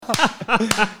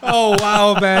Oh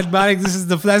wow, man, Manik, that's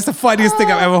the funniest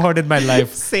thing I've ever heard in my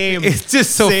life. Same. It's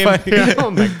just so funny.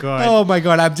 Oh my god. Oh my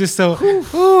god, I'm just so.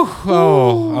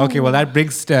 Oh, okay. Well, that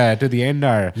brings to the end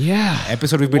our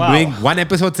episode. We've been Wow. doing one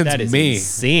episode since That is May.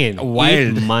 insane.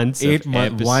 Wild. 8 months. 8 of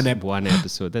months. one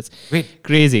episode. That's Wait.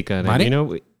 crazy, Karan. Manik? You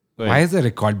know. Why is the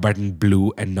record button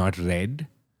blue and not red?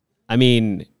 I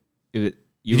mean, Did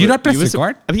you not press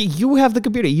record? I mean, you have the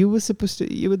computer. You were supposed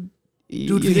to. You would.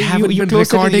 Dude, we haven't been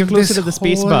recording You're closer this to the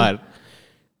space whole bar.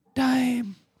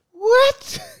 Time.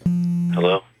 What?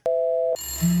 Hello?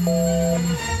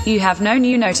 You have no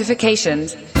new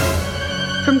notifications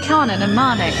from Kanan and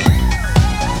Manik.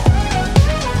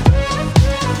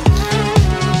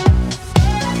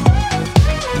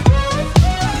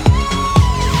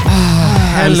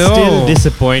 Hello. Still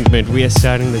disappointment. We are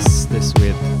starting this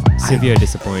with severe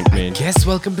disappointment. Guess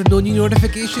welcome to No New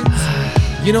Notifications.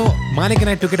 You know, Manik and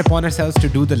I took it upon ourselves to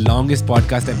do the longest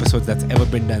podcast episodes that's ever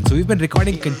been done. So we've been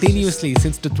recording continuously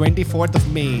since the 24th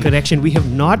of May. Correction, we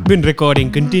have not been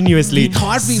recording continuously We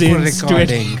thought we were since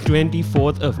recording.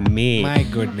 24th of May. My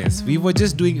goodness. We were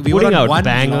just doing... We Putting were on out one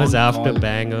bangers long after call.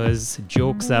 bangers,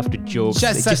 jokes after jokes,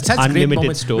 Just just such great unlimited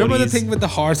moments. stories. Remember the thing with the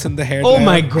horse and the hair Oh dryer?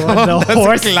 my god, the That's a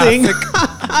horse thing. classic.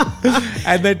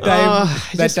 And that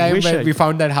time, wish when I- we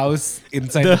found that house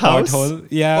inside The the house? porthole.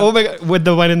 Yeah. Oh my god, with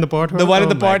the one in the porthole? The one in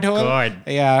the Oh my porthole? God.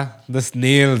 Yeah. The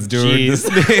snails, dude. Jeez.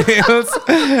 The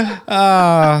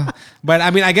snails. But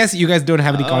I mean, I guess you guys don't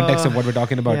have any context of what we're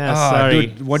talking about. yeah, sorry.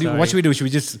 Dude, what Sorry. should we do? Should we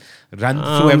just run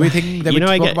through everything that we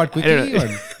spoke about I don't quickly?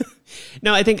 know.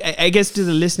 No, I think I guess to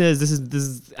the listeners, this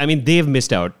is. I mean, they've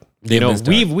missed out. They've missed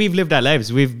out. We've lived our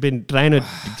lives. We've been trying to,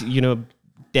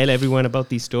 tell everyone about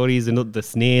these stories and the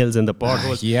snails and the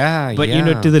potholes. Yeah, But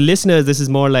yeah. to the listeners, this is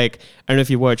more like, I don't know if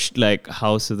you watched like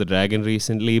House of the Dragon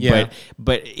recently, Yeah.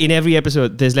 but in every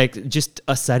episode, there's like just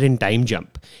a sudden time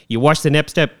jump. You watch the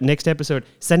next episode,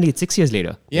 suddenly it's 6 years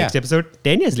later. Yeah. Next episode,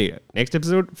 10 years later. Next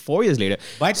episode, 4 years later.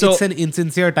 But So- it's an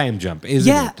insincere time jump, isn't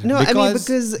it? no, I mean,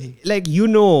 because like,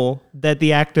 that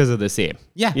the actors are the same.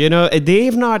 Yeah.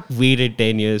 They've not waited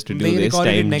 10 years to do They this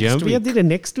recorded it time next jump. Yeah, week. they did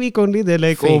next week only. They're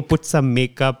like, Fake. put some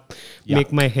makeup, Yeah.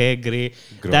 make my hair gray.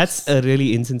 Gross. That's a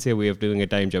really insincere way of doing a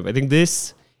time jump. I think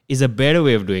this is a better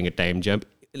way of doing a time jump.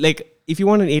 Like, if you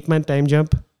want an 8-month time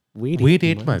jump, wait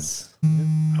 8 months.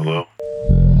 Hello?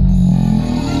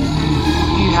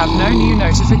 You have no new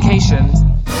notifications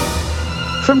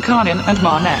from Kanan and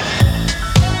Manik.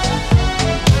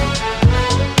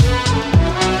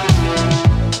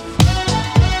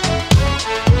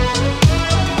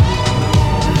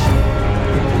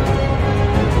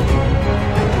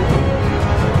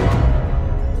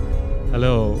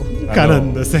 Hello.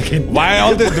 Karan the second. Why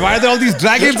are there all these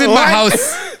dragons in my What?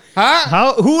 house?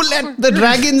 Huh? Who let the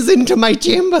dragons into my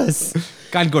chambers?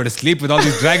 Can't go to sleep with all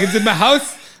these dragons in my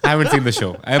house. I haven't seen the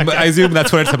show. I assume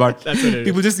that's what it's about. That's what it is.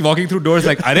 People just walking through doors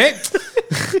like, are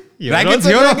You're dragons also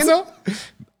here dragon? also?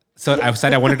 So I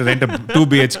said I wanted to rent a 2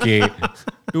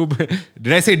 BHK.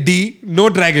 Did I say D? No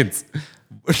dragons.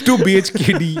 2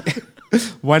 BHK D.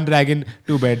 1 dragon,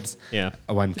 2 beds, Yeah.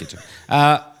 1 kitchen.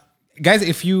 Guys,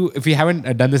 if you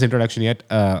haven't done this introduction yet,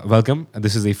 welcome.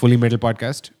 This is a Fully Metal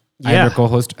podcast. I'm Yeah. your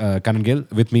co-host, Kanan Gill.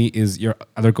 With me is your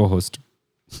other co-host.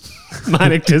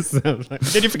 Manik just.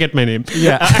 Did you forget my name?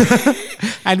 Yeah.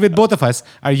 And with both of us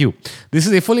are you. This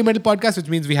is a Fully Metal podcast, which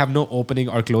means we have no opening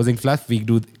or closing fluff. We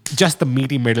do just the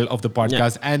meaty middle of the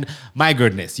podcast. And my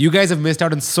goodness, you guys have missed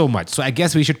out on so much. So I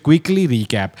guess we should quickly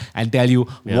recap and tell you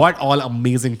what all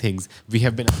amazing things we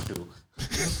have been up to.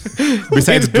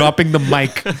 Besides dropping the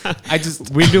mic.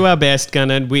 We'll do our best,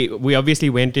 Kanan. We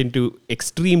obviously went into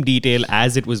extreme detail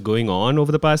as it was going on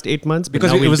over the past 8 months. but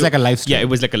Because now it we'll was like a live stream. Yeah, it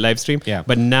was like a live stream. Yeah.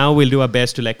 But now we'll do our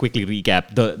best to like quickly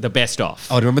recap the best of.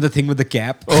 Oh, remember the thing with the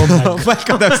cap? Oh my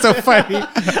God, that's so funny.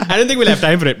 I don't think we'll have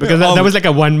time for it because Oh. that was like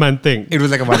a 1 month thing. It was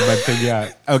like a 1 month thing,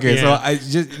 yeah. Okay, so Yeah. I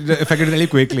just, if I could tell you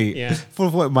quickly, Yeah. for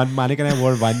Manik and I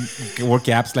wore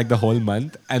caps like the whole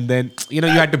month, and then you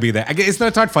had to be there. I guess it's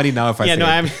not funny now if I Yeah, say no, it.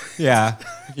 I'm-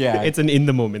 yeah. It's an in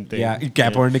the moment thing. Yeah,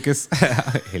 Capornicus.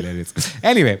 Hilarious.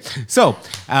 Anyway, so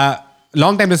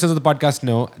long-time listeners of the podcast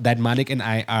know that Manik and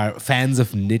I are fans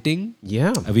of knitting.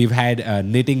 Yeah. We've had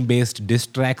knitting-based diss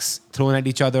tracks thrown at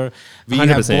each other. We have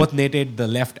 100%. both knitted the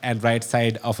left and right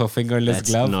side of a fingerless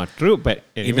That's glove. not true, but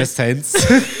In anyway. a sense.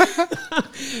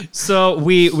 So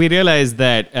we realized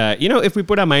that if we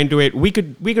put our mind to it, we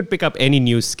could pick up any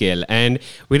new skill, and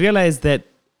we realized that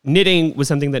knitting was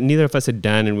something that neither of us had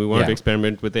done, and we wanted Yeah. to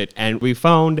experiment with it. And we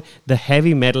found the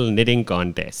heavy metal knitting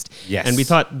contest. Yes. And we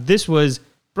thought this was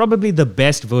probably the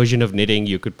best version of knitting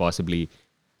you could possibly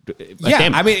Yeah,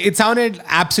 attempt. I mean, it sounded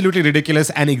absolutely ridiculous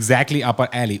and exactly up our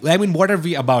alley. I mean, what are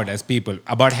we about as people?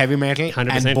 About heavy metal,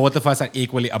 100%. and both of us are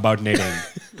equally about knitting,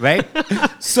 right?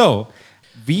 So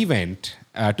we went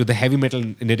to the heavy metal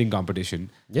knitting competition,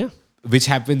 Yeah. which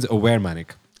happens where,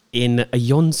 Manik? In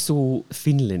Jonsu,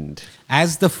 Finland.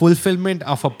 As the fulfillment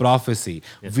of a prophecy,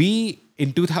 we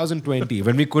in 2020,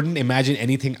 when we couldn't imagine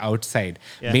anything outside,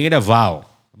 Yeah. made a vow.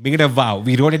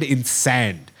 We wrote it in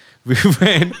sand. We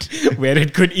went. Where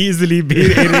it could easily be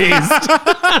erased.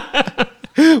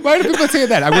 Why do people say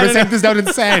that? I'm going to send this down in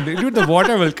sand. Dude, the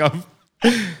water will come.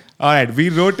 All right, we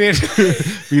wrote it.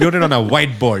 We wrote it on a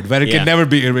whiteboard where it Yeah. can never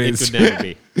be It erased. could never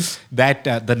be. That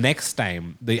the next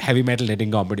time the heavy metal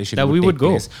knitting competition That we take would go.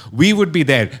 place, we would be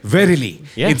there verily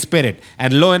Yeah. in spirit.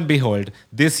 And lo and behold,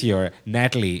 this year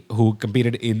Natalie, who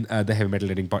competed in the heavy metal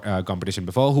knitting competition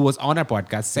before, who was on our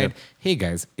podcast, said, "Hey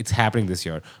guys, it's happening this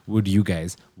year. Would you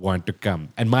guys want to come?"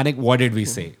 And Manik, what did we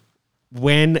say?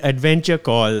 When adventure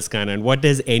calls, Kanan, what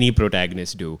does any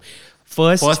protagonist do?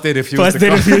 First they refuse First the they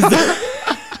call. refuse.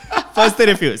 First they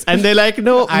refuse, and they're like,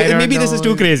 "No, I don't maybe this is know.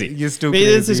 too crazy. It's too maybe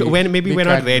this is crazy. maybe We we're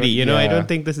not can't ready. go- You know, I yeah. don't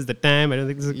think this is the time. I don't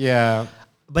think this is." Yeah.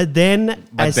 But then,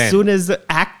 as then- soon as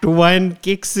Act 1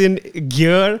 kicks in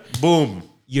gear, Boom.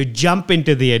 you jump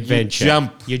into the adventure.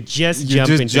 jump. You just You jump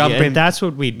just into jump it. in. And that's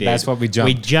what we did. That's what we jumped.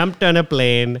 We jumped on a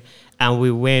plane and we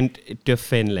went to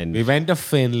Finland. We went to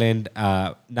Finland.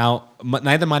 Now,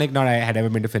 neither Manik nor I had ever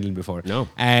been to Finland before. No.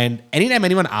 And anytime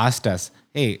anyone asked us,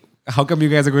 "Hey, how come you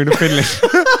guys are going to Finland?"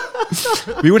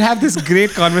 we would have this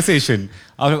great conversation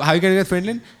of how you going to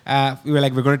Finland. We were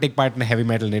like, "We're going to take part in a heavy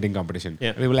metal knitting competition."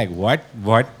 Yeah. We were like, "What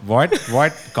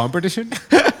competition?"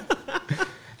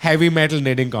 Heavy metal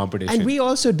knitting competition. And we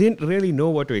also didn't really know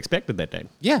what to expect at that time.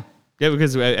 yeah. Yeah,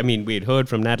 because I mean, we had heard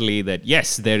from Natalie that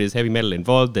yes, there is heavy metal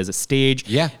involved. There's a stage.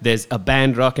 Yeah. There's a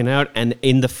band rocking out, and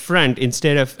in the front,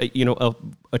 instead of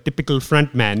a typical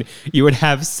front man, you would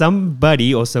have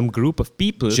somebody or some group of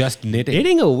people Just knitting.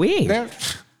 knitting away. There.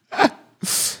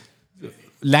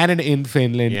 Landed in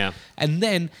Finland. Yeah. And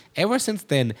then, ever since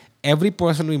then, every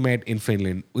person we met in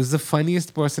Finland was the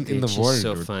funniest person in They're the just world.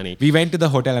 so dude. funny. We went to the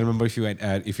hotel. I remember if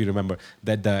you remember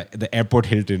that the airport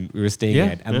Hilton we were staying Yeah,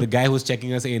 at, and yeah. the guy who was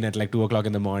checking us in at like 2:00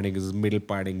 in the morning, his middle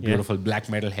parting, beautiful black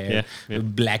metal hair, Yeah, yeah.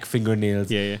 black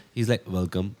fingernails. Yeah, yeah. He's like,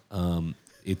 "Welcome.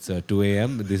 It's 2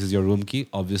 a.m. This is your room key.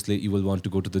 Obviously, you will want to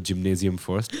go to the gymnasium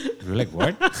first." We were like,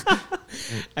 "What?"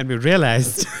 And we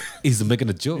realized He's making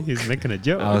a joke. he's making a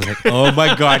joke. I was like, "Oh my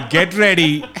God, get ready."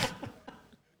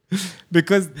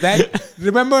 Because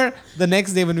remember the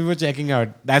next day when we were checking out,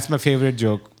 that's my favorite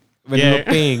joke. When we Yeah. were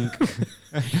paying.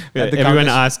 at the Everyone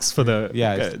counter, asks for the.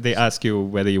 Yeah. They ask you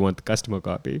whether you want the customer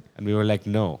copy. And we were like,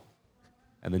 "No."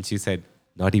 And then she said,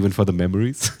 "Not even for the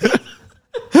memories."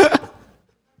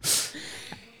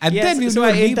 And Yes, then we so were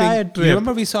our leaving. entire You trip-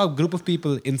 remember we saw a group of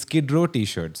people in Skid Row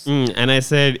t-shirts. And I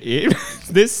said,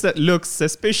 this looks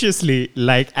suspiciously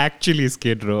like actually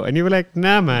Skid Row. And you were like,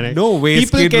 nah, man. No way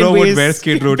people Skid can Row would wear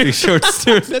Skid Row t-shirts.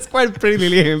 Dude. That's quite pretty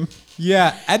lame.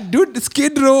 Yeah, and dude,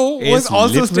 Skid Row was It's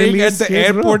also staying literally at the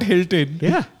Skid Row. airport Hilton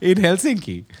Yeah. in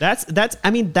Helsinki.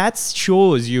 That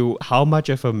shows you how much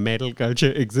of a metal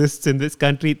culture exists in this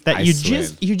country that I you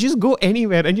swear. just go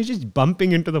anywhere and you're just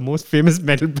bumping into the most famous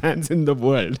metal bands in the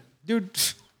world. Dude,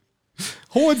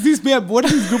 what is this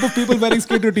group of people wearing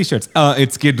Skid Row t-shirts?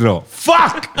 It's Skid Row.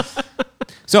 Fuck!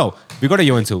 So, we go to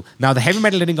Joensuu. Now, the heavy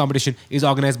metal knitting competition is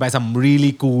organized by some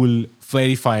really cool,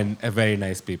 very fun, very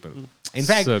nice people. In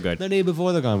fact, So good. the day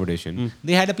before the competition,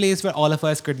 they had a place where all of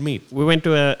us could meet. We went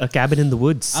to a cabin in the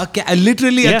woods.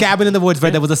 Literally a Yeah. cabin in the woods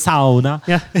where there was a sauna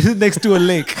Yeah. next to a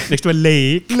lake. Next to a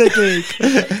lake.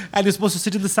 And you're supposed to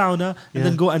sit in the sauna and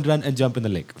then go and run and jump in the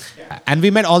lake. And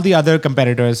we met all the other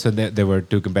competitors. So there were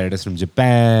 2 competitors from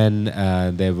Japan.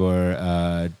 There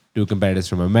were 2 competitors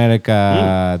from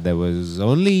America. There was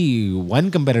only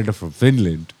 1 competitor from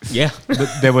Finland. Yeah. But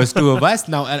there was 2 of us.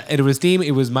 Now, it was team.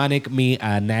 It was Manik, me,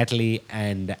 Natalie,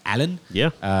 and Alan.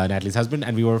 Yeah. Natalie's husband.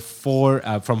 And we were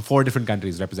 4 from 4 different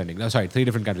countries representing. No, sorry, 3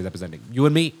 different countries representing. You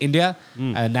and me, India.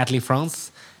 Natalie,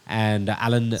 France. And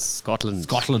Alan,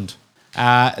 Scotland.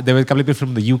 There were a couple of people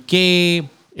from the UK.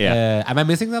 Yeah. Am I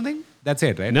missing something? That's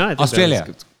it, right? No, I think that Australia. was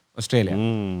good. Australia.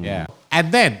 Yeah.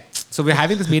 And then, so we're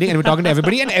having this meeting and we're talking to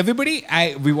everybody. And everybody,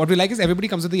 what we like is everybody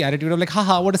comes with the attitude of like,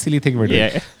 haha, what a silly thing we're doing.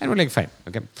 Yeah. And we're like, fine.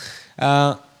 Okay.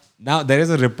 Now, there is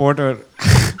a reporter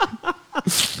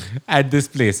at this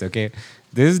place, okay?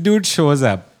 This dude shows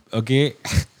up, okay?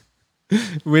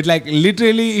 With like,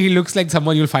 literally, he looks like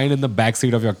someone you'll find in the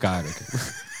backseat of your car.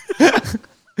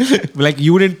 Okay? Like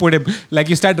you didn't put him. Like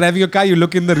you start driving your car, you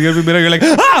look in the rearview mirror, you're like,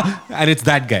 ah! And it's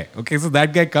that guy. Okay, so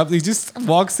that guy comes, he just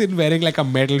walks in wearing like a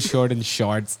metal shirt and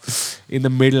shorts in the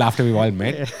middle after we've all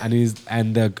met.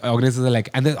 And the organizers are like,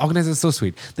 and the organizers are so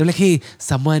sweet. They're like, hey,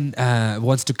 someone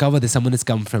wants to cover this. Someone has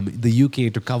come from the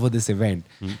UK to cover this event.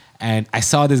 And I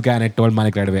saw this guy and I told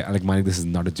Manik right away, I'm like, Manik, this is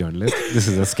not a journalist. This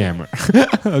is a scammer.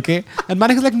 Okay? And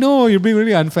Manik is like, no, you're being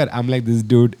really unfair. I'm like, this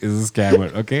dude is a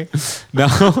scammer. Okay?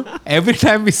 Now, every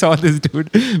time we saw this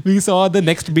dude, we saw the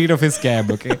next beat of his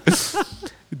scam. Okay?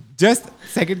 Just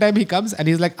second time he comes and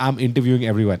he's like, I'm interviewing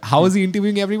everyone. How is he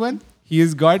interviewing everyone? He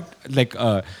has got like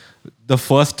the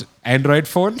first Android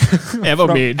phone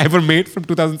Ever made from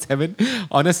 2007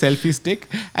 on a selfie stick,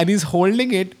 and he's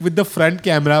holding it with the front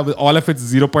camera with all of its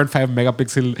 0.5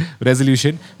 megapixel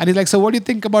resolution, and he's like, so what do you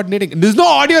think about knitting? And there's no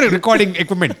audio recording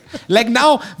equipment. Like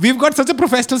now we've got such a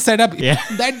professional setup. Yeah.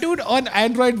 That dude on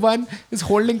Android 1 is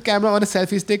holding camera on a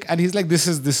selfie stick, and he's like, this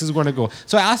is going to go.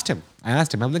 So I asked him,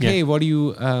 I'm like, hey, what do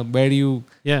you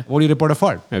report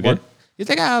for? Okay. What? It's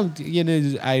like,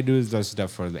 I do lots of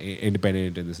stuff for the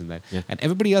Independent and this and that. Yeah. And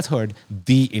everybody else heard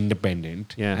The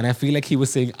Independent. Yeah. And I feel like he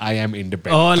was saying, I am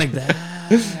independent. Oh, like that.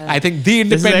 I think The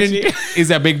Independent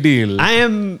is a big deal. I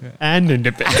am an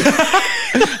independent.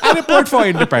 I report for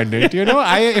Independent.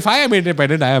 If I am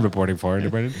independent, I am reporting for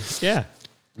Independent. Yeah.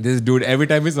 This dude, every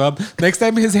time we saw him, next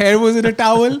time his hair was in a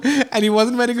towel and he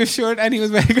wasn't wearing a shirt and he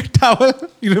was wearing a towel.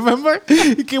 You remember?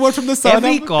 He came out from the sauna.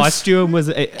 Every costume was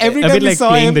Every a time bit we like saw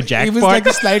playing him, the jackpot. he was like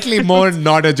slightly more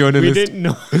not a journalist.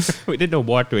 We didn't know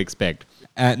what to expect.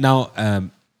 Now,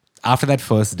 after that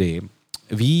first day,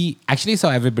 we actually saw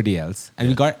everybody else and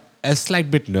we got a slight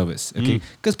bit nervous, okay?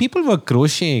 Because people were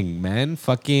crocheting, man,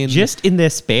 fucking... Just in their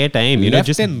spare time, Left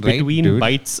just and right, between dude.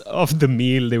 bites of the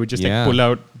meal, they would just Yeah. like pull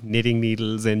out knitting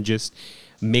needles and just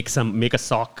make a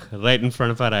sock right in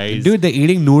front of our eyes. Dude, they're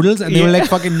eating noodles and they were Yeah. like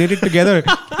fucking knit it together.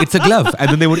 It's a glove. And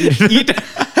then they would eat it.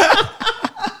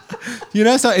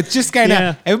 So it's just kind of...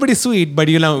 Yeah. Everybody's sweet, but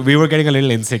we were getting a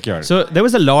little insecure. So there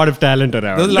was a lot of talent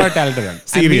around. There was a lot of talent around.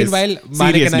 Serious- And meanwhile,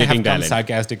 Manik serious and I have knitting come talent.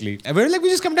 sarcastically. And we were like, we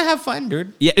just come to have fun,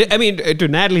 dude. Yeah, I mean, to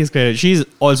Natalie's credit, she's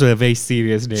also a very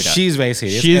serious knitter. She's very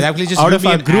serious. She's And actually just out you, of me,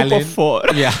 our and group Alan. of 4.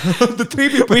 Yeah. The 3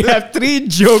 people. We have 3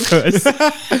 jokers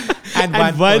and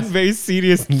and one person. very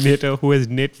serious knitter who has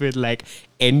knit with like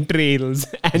entrails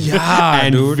and, Yeah,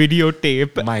 and dude.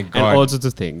 videotape My and God. all sorts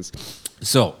of things.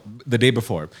 So, the day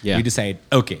before, Yeah. we decide,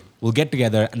 okay, we'll get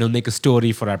together and we'll make a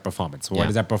story for our performance. What Yeah.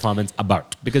 is our performance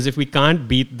about? Because if we can't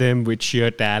beat them with sheer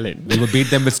talent, We will beat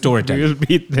them with we storytelling. will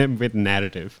beat them with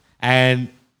narrative. And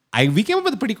we came up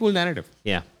with a pretty cool narrative.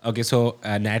 Yeah. Okay, so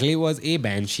Natalie was a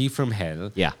banshee from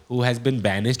hell Yeah. who has been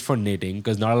banished for knitting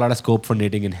because not a lot of scope for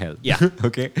knitting in hell. Yeah.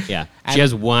 Okay? Yeah. And- She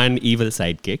has one evil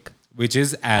sidekick. which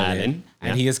is Alan, Alan, and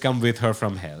yeah. he has come with her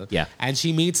from hell. Yeah. And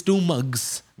she meets 2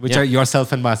 mugs, which Yeah. are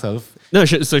yourself and myself. No,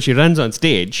 so she runs on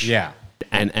stage. Yeah.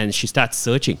 And she starts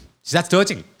searching. She starts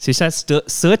searching. She starts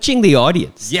searching the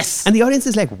audience. Yes. And the audience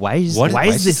is like, why is Why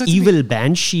is she this searching evil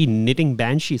banshee, knitting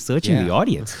banshee searching Yeah. the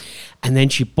audience? And then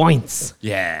she points.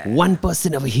 Yeah. One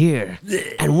person over here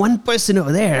and one person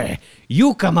over there.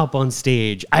 You come up on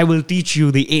stage. I will teach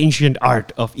you the ancient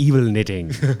art of evil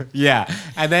knitting. Yeah.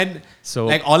 And then, So-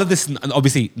 like all of this,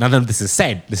 obviously, none of this is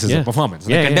said. This is Yeah. a performance,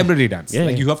 Yeah, like yeah. contemporary dance. Yeah,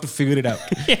 like yeah. you have to figure it out.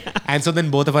 And so then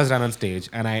both of us ran on stage,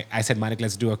 and I said, Manik,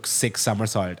 let's do a 6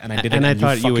 somersault. And I did it. And I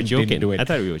thought you were fucking joking. didn't do it. I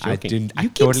thought you were joking. didn't. I You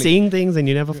keep totally- saying things and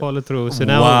you never follow through. So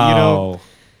now, wow.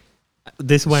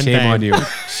 this one Shame time. on you.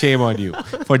 Shame on you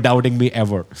for doubting me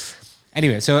ever.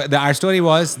 Anyway, so our story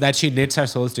was that she knits our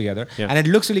souls together. Yeah. And it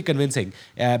looks really convincing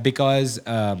because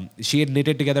she had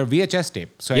knitted together VHS tape.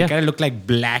 So Yeah. it kind of looked like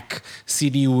black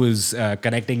CD was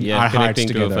connecting Yeah, our hearts connecting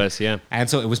two together. of us, yeah. And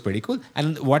so it was pretty cool.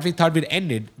 And what we thought we'd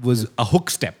ended was a hook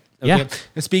step. Okay?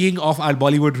 Yeah. Speaking of our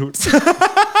Bollywood roots.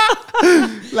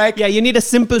 like, Yeah, you need a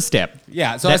simple step.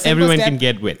 yeah, so a that simple everyone step, can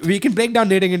get with. We can break down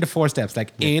knitting into 4 steps,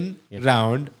 like in,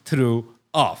 round, through,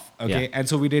 off. Okay, Yeah. and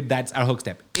so we did. That's our hook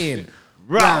step: in,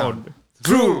 Round,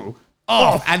 through,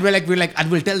 off. And we're like, and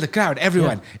we'll tell the crowd,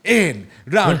 everyone, in,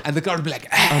 round, and the crowd will be like,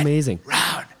 Amazing.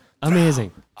 round,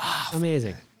 Amazing.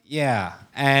 Amazing. yeah.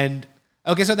 And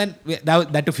okay, so then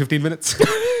that took 15 minutes,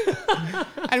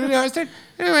 and we rehearsed it.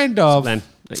 And we went off. Then,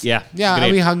 yeah. Yeah,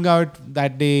 great. we hung out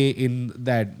that day in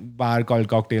that bar called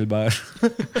Cocktail Bar.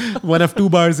 One of 2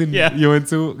 bars in Yeah.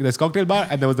 Yuansu. There's Cocktail Bar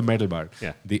and there was the Metal Bar.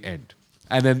 Yeah. The end.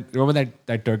 And then remember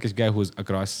that Turkish guy who's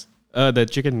across? The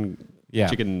chicken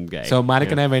guy. So Manik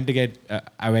Yeah. and I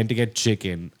went to get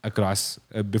chicken across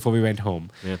before we went home.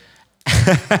 Yeah.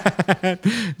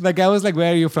 The guy was like,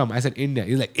 "Where are you from?" I said, "India."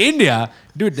 He's like, "India?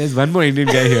 Dude, there's one more Indian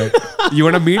guy here. You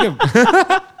want to meet him?"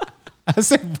 I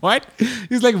said, what?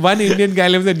 He's like, one Indian guy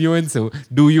lives in UNSU.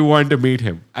 Do you want to meet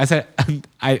him? I said,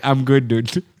 I'm good,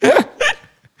 dude.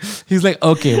 He's like,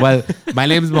 okay, well, my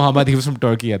name is Muhammad. He was from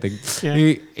Turkey, I think.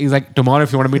 Yeah. He's like, tomorrow,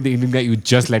 if you want to meet the Indian guy, you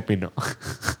just let me know.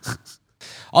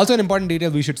 Also, an important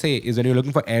detail we should say is when you're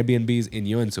looking for Airbnbs in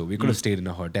UNSU, we could have stayed in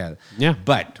a hotel. Yeah.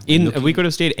 But We could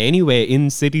have stayed anywhere in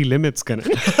city limits, Karan.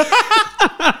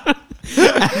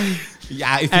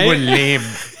 yeah, if you were lame.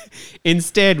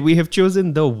 Instead, we have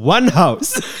chosen the one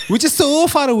house Which is so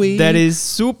far away. that is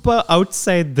super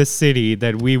outside the city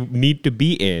that we need to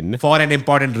be in for an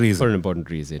important reason. for an important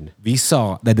reason. We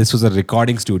saw that this was a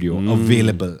recording studio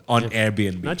available on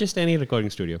Airbnb. Not just any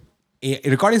recording studio. A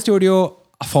recording studio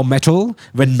for metal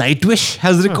where Nightwish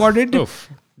has recorded, Oof.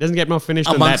 Doesn't get more finished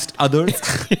than amongst that. others.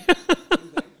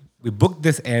 We booked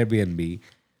this Airbnb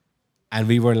and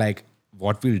we were like,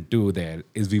 what we'll do there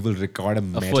is we will record a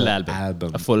metal full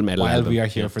album. A full metal while album. we are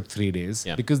here Yeah. for 3 days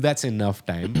Yeah. because that's enough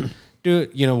time to,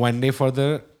 one day for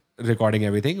the recording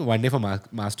everything, one day for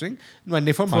mastering, and one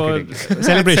day for marketing.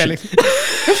 celebration.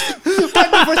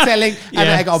 One day for selling. And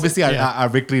Yeah. like obviously our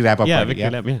victory wrap up Yeah, party. Victory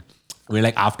Lab, yeah. We're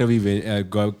like, after we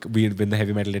win the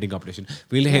heavy metal knitting competition,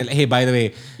 we'll hey, by the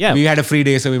way, Yeah. we had a free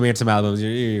day, so we made some albums. Here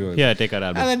you go. Yeah, take our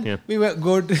album. And then Yeah. we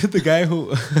go to the guy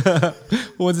who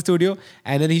owns the studio,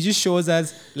 and then he just shows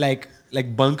us like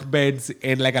bunk beds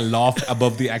in like a loft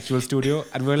above the actual studio,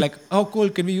 and we're like, oh cool,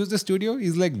 can we use the studio?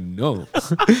 He's like, no,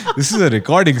 this is a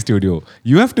recording studio.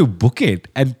 You have to book it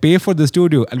and pay for the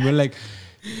studio, and we're like,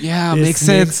 yeah, This makes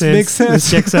sense. Makes sense.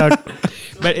 This checks out.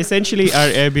 But essentially, our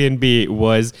Airbnb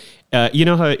was, you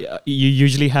know how you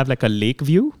usually have like a lake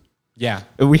view? Yeah.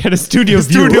 We had a studio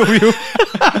view. view.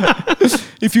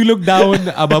 If you look down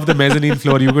above the mezzanine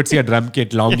floor, you could see a drum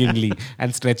kit longingly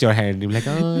and stretch your hand. You're like,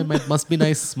 oh, must be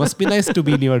nice. Must be nice to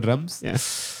be near drums. Yeah.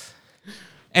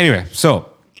 Anyway, so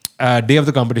day of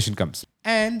the competition comes.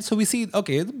 And so we see,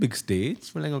 okay, the big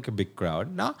stage. We're like, okay, big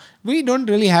crowd. Now, we don't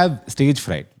really have stage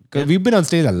fright. Because we've been on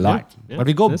stage a lot. Yeah, but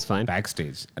we go that's fine.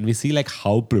 backstage and we see like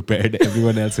how prepared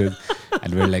everyone else is.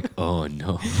 And we're like, oh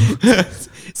no.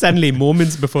 Suddenly,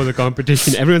 moments before the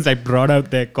competition, everyone's like brought out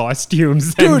their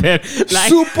costumes. And Dude, they're like,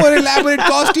 super elaborate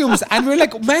costumes. And we're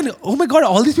like, man, oh my God,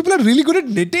 all these people are really good at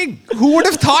knitting. Who would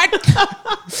have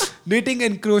thought? Knitting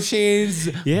and crochets,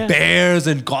 Yeah. bears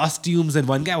and costumes. And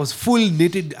one guy was full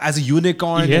knitted as a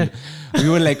unicorn. Yeah. And we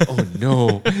were like, oh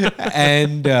no.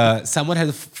 And someone has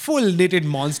a full knitted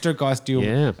monster costume.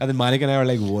 Yeah. And then Manik and I were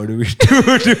like, what do we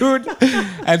do, dude?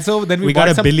 And so then we bought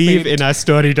gotta some believe paint. in our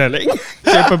storytelling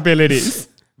capabilities.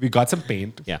 We got some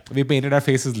paint. Yeah. We painted our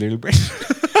faces a little bit.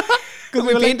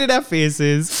 We painted our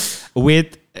faces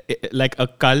with like a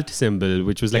cult symbol,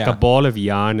 which was like Yeah. a ball of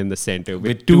yarn in the center with,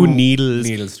 With two two needles,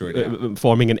 needles to it,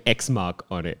 forming an X mark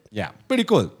on it. Yeah, pretty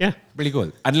cool. Yeah. Pretty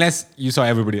cool. Unless you saw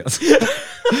everybody else.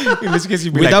 In which case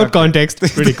you'd be Without like, context,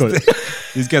 pretty cool.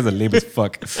 these guys are lame as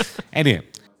fuck. Anyway,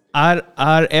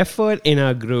 Our effort in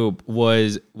our group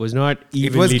was not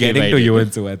evenly it was getting divided.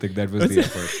 to UNSU. I think that was the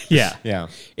effort. Yeah, Yeah.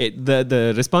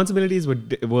 The responsibilities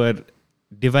were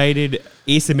divided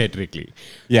asymmetrically.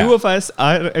 Yeah. Two of us,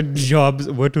 our jobs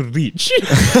were to reach.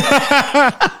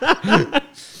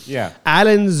 Yeah.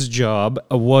 Alan's job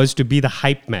was to be the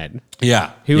hype man.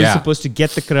 Yeah. He was supposed to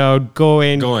get the crowd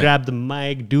going, Going. grab the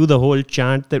mic, do the whole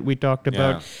chant that we talked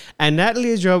about. Yeah. And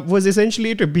Natalie's job was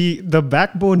essentially to be the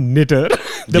backbone knitter,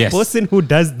 the Yes. person who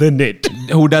does the knit.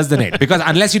 Who does the knit? Because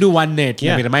unless you do one knit,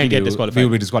 Yeah, let me remind you get you, disqualified. we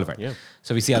will be disqualified. Yeah.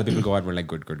 So we see other people go out and we're like,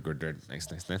 good. Nice.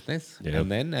 Yeah.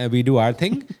 And then we do our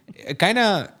thing. Kind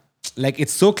of like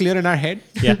it's so clear in our head.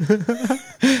 Yeah.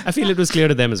 I feel it was clear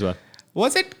to them as well.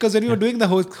 Was it? Because when we were doing the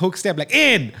hook step, like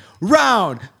in,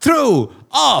 round, through,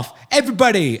 off,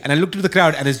 everybody. And I looked at the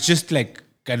crowd and it's just like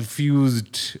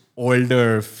confused,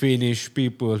 older Finnish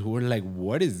people who were like,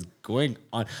 what is going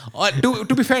on?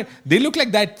 To be fair, they look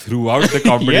like that throughout the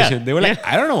competition. Yeah. They were like,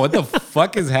 I don't know what the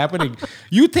fuck is happening.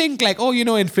 You think like, oh,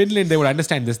 in Finland, they would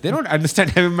understand this. They don't understand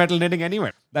heavy metal knitting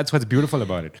anywhere. That's what's beautiful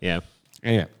about it. Yeah.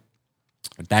 Anyway,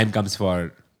 time comes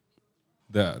for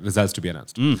the results to be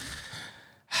announced.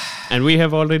 And we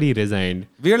have already resigned.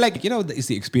 We're like, it's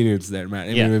the experience there, man.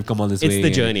 I Yeah. mean, we've come all this It's way. the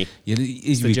and, journey.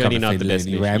 It's the journey, not the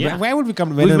destination. Yeah. Why would we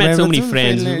come? We've met so many we're in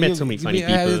friends, Finland, we've met so many funny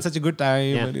people. It's such a good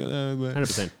time. Yeah. And,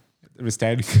 100%. We're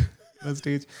standing on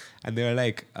stage, and they were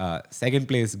like, second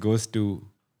place goes to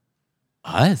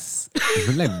us.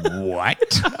 And we're like,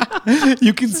 what?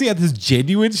 You can see at this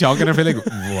genuine shock, and I feel like,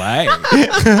 why?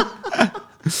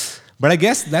 But I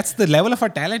guess that's the level of our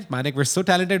talent, Manik. We're so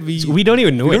talented, We don't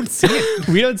even know we it. don't see it.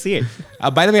 We don't see it.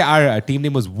 By the way, our team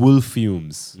name was Wolf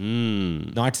Fumes,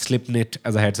 Hmm. not Slipknit,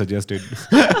 as I had suggested.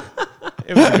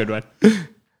 It was a good one.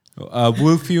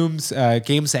 Wolf Fumes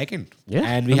came second. Yeah,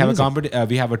 And we have amazing.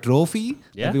 we have a trophy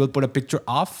Yeah. that we will put a picture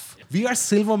of. We are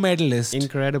silver medalists.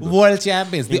 Incredible. World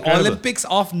champions. The Incredible. Olympics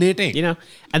of knitting. You know,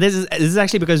 and this is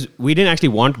actually because we didn't actually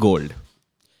want gold.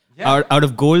 Yeah. Out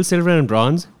of gold, silver, and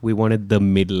bronze, we wanted the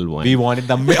middle one. We wanted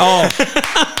the... Oh!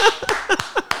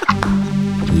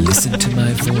 Listen to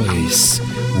my voice.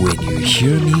 When you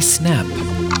hear me snap,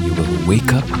 you will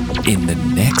wake up in the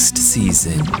next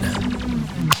season.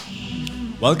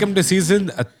 Welcome to season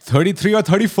 33 or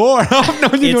 34 of No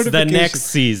New it's the Notifications. next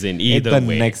season, either It's the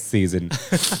way. next season.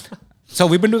 So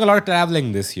we've been doing a lot of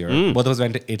traveling this year. Both of us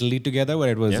went to Italy together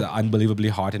where it was Yeah. unbelievably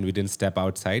hot and we didn't step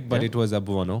outside, but Yeah. it was a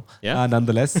buono Yeah.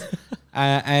 nonetheless.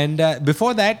 And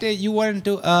before that, you went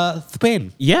to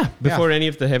Spain. Yeah, before any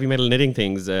of the heavy metal knitting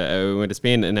things, we went to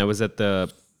Spain, and I was at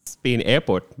the Spain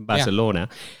airport, Barcelona.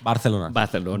 Barcelona.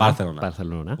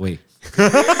 Barcelona. Wait.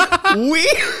 We.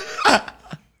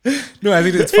 No, I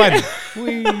think it's fun.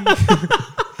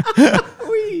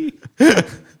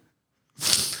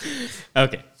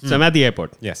 Okay, so I'm at the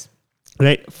airport. Yes.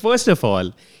 Right. First of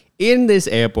all, in this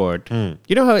airport,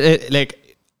 you know how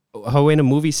how when a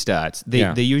movie starts,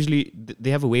 they usually they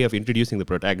have a way of introducing the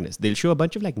protagonist. They'll show a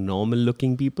bunch of like normal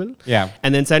looking people. Yeah.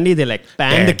 And then suddenly they like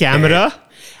pan the camera,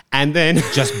 and then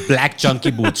Just black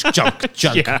chunky boots, chunk,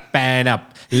 Yeah. pan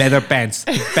up, leather pants,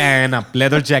 pan up,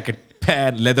 leather jacket,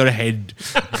 pan, leather head.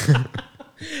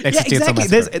 yeah, exactly.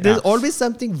 There's always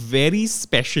something very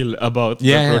special about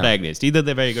Yeah, the yeah. protagonist. Either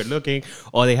they're very good looking,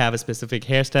 or they have a specific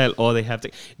hairstyle, or they have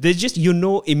there's just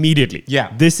immediately.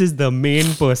 Yeah. This is the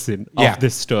main person Yeah. of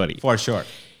this story. For sure.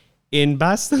 In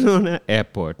Barcelona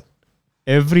airport,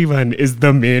 everyone is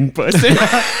the main person.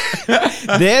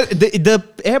 The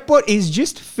airport is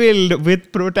just filled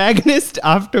with protagonist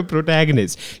after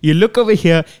protagonist. You look over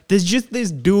here, there's just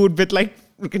this dude with like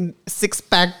freaking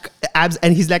six-pack abs,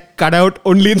 and he's like cut out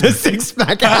only the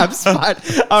six-pack abs part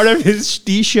out of his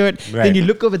t-shirt. Right. Then you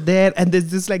look over there, and there's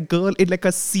this like girl in like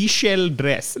a seashell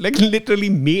dress, like literally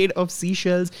made of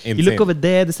seashells. You Insane. look over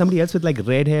there, there's somebody else with like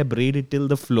red hair braided till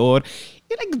the floor.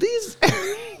 You're like, these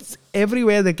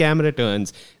everywhere the camera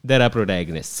turns, there are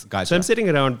protagonists. Gotcha. So I'm sitting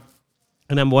around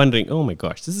and I'm wondering, oh my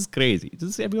gosh, this is crazy. This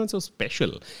is everyone's so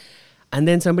special. And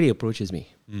then somebody approaches me,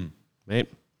 right?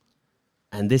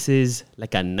 And this is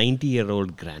like a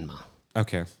 90-year-old grandma.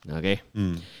 Okay. Okay.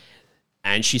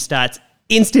 And she starts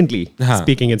instantly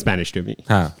speaking in Spanish to me.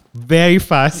 Very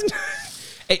fast.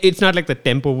 It's not like the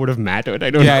tempo would have mattered. I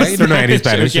don't know. you don't know any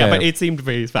Spanish. Yeah, Yeah, but it seemed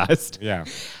very fast. Yeah.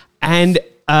 And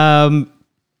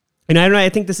I don't know, I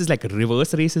think this is like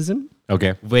reverse racism,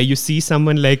 Okay. where you see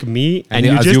someone like me and they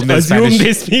you just assume they're assume Spanish.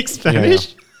 they speak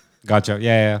Spanish. Gotcha.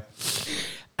 Yeah.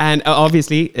 And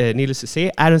obviously, needless to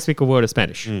say, I don't speak a word of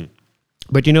Spanish.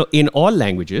 But you know, in all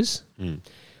languages,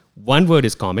 one word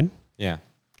is common. Yeah.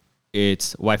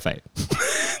 It's Wi-Fi.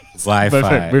 Wi-Fi.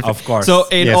 Perfect. Of course. So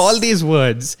in Yes. all these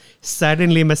words,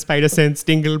 suddenly my spider sense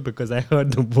tingled because I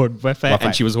heard the word Wi-Fi, Wi-Fi.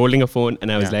 and she was holding a phone,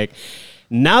 and I was Yeah. like,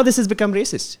 now this has become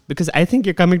racist because I think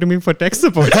you're coming to me for tech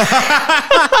support.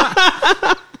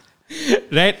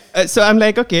 Right? So I'm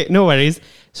like, okay, no worries.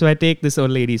 So I take this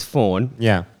old lady's phone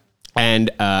Yeah.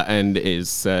 and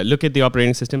is look at the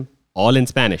operating system, all in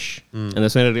Spanish. And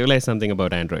that's when I realized something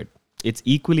about Android. It's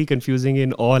equally confusing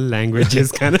in all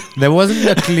languages, kind of. There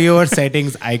wasn't a clear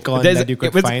settings icon that you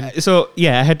could find. So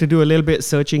yeah, I had to do a little bit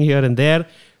searching here and there.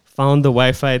 Found the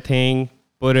Wi-Fi thing,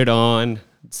 put it on.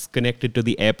 It's connected to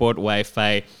the airport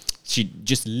Wi-Fi. She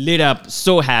just lit up,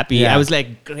 so happy. Yeah. I was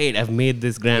like, great, I've made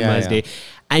this grandma's Yeah, yeah. day.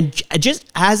 And just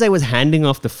as I was handing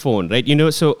off the phone, right, you know,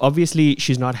 so obviously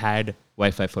she's not had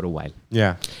Wi-Fi for a while.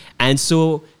 Yeah. And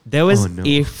so there was no.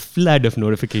 a flood of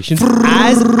notifications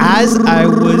as I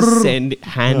was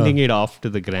handing it off to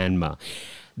the grandma.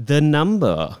 The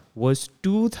number was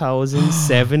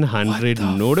 2,700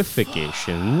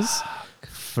 notifications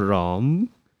from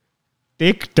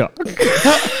TikTok.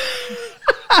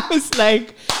 I was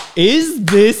like, is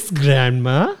this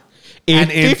grandma An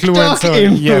TikTok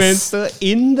influencer? Yes. influencer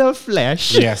in the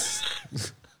flesh? Yes.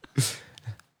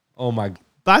 Oh my.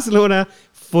 Barcelona,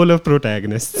 full of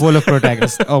protagonists. Full of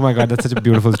protagonists. Oh my God, that's such a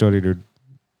beautiful story, dude.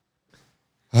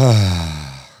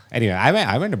 Anyway,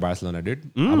 I went to Barcelona,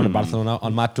 dude. I went to Barcelona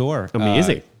on my tour.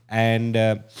 Amazing. And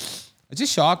I was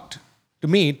just shocked to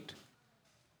meet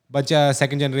a bunch of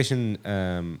second generation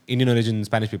Indian origin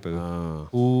Spanish people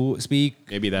who speak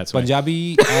Maybe that's why.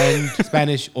 Punjabi and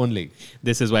Spanish only.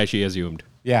 This is why she assumed.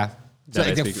 Yeah. So That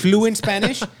I like speak- fluent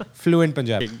Spanish, fluent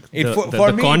Punjabi.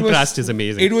 The contrast is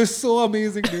amazing. It was so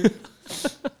amazing, dude.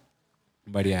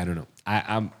 But yeah, I don't know.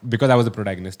 I'm because I was the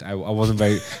protagonist. I wasn't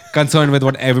very concerned with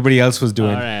what everybody else was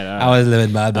doing. All right. I was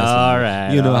living my best. All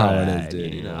right. You know how all it is, right,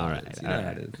 dude. You know all how right. it is. You know how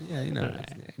it is. Yeah, you know. How it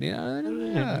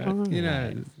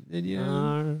is. You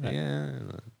know.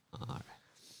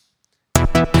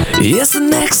 It's the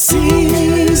next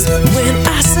season. When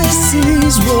I say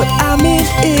season, what I mean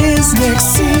is next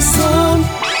season.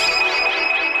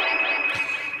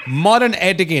 Modern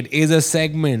Etiquette is a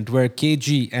segment where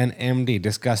KG and MD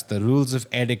discuss the rules of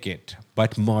etiquette,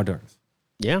 but modern.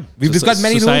 Yeah. We've discussed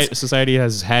many rules. Society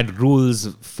has had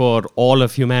rules for all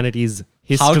of humanity's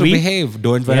history. How to behave.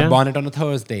 Don't wear Yeah. a bonnet on a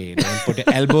Thursday. Don't put your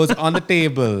elbows on the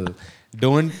table.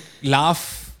 Don't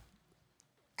laugh.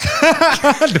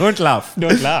 Don't laugh.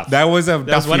 Don't laugh. That was a was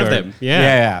tough one of year. them. Yeah.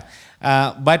 Yeah.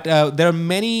 But there are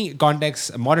many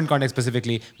contexts, modern contexts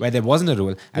specifically, where there wasn't a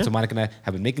rule. And so Manik and I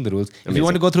have been making the rules. If you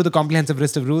want to go through the comprehensive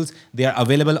list of rules, they are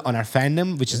available on our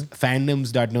fandom, which is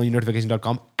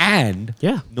fandoms.knowyournotification.com and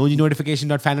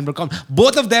knowyournotification.fandom.com.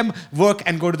 Both of them work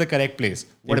and go to the correct place.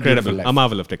 What a beautiful Incredible. life. A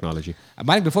marvel of technology.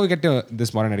 Manik, before we get to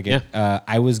this modern etiquette,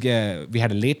 we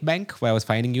had a late bank where I was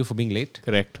fining you for being late.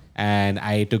 Correct. And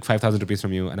I took 5,000 rupees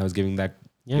from you and I was giving that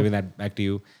back to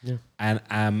you. Yeah. And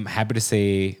I'm happy to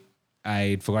say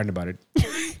I'd forgotten about it.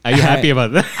 Are you happy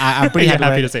about that? I'm pretty You're happy,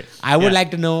 happy about to it. say. I would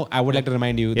like to know, I would like to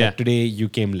remind you Yeah. that today you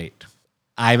came late.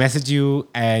 I messaged you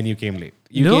and you came late.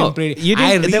 You No, came pretty. you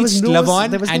I didn't- there was reached no- Lavon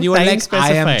there was and no you were time like, I am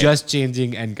specified. just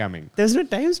changing and coming. There's no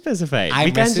time specified. I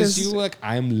We can't messaged just- you like,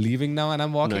 I am leaving now and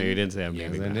I'm walking. No, you didn't say I'm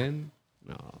Yes, leaving I now. did.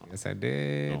 No. Yes, I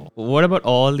did. What about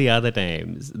all the other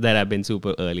times that I've been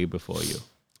super early before you?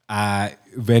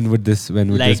 When would this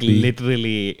Like be?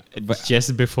 literally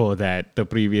just before that, the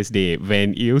previous day,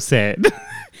 when you said,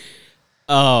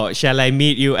 "Oh, shall I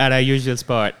meet you at our usual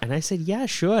spot?" And I said, "Yeah,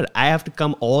 sure." I have to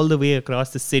come all the way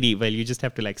across the city. Well, you just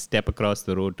have to like step across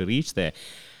the road to reach there.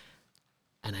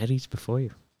 And I reached before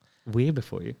you, way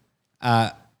before you.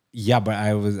 Yeah, but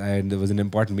there was an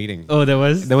important meeting. Oh, there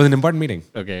was. There was an important meeting.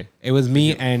 Okay, It was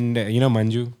me and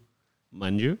Manju.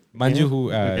 Manju. Manju, Yeah.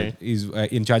 who Okay. is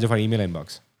in charge of our email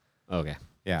inbox. Okay.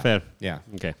 Yeah. Fair. Yeah.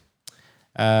 Okay.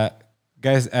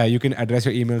 Guys, you can address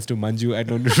your emails to Manju at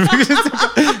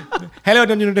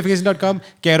hello@notification.com,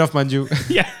 care of Manju.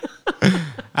 Yeah.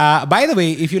 By the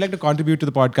way, if you'd like to contribute to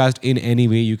the podcast in any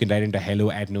way, you can write into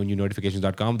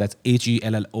hello@knowyournotifications.com. That's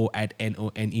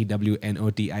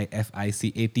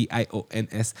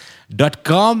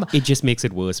HELLO@NONEWNOTIFICATIONS.com. It just makes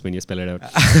it worse when you spell it out.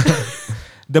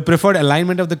 The preferred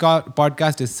alignment of the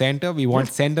podcast is center. We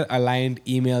want center aligned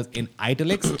emails in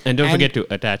italics. And don't forget to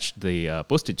attach the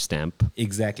postage stamp.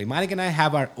 Exactly. Manik and I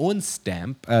have our own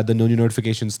stamp, the Know New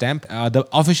Notification stamp. The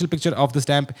official picture of the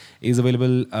stamp is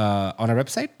available on our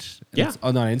website. Yeah. It's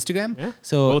on our Instagram. Yeah.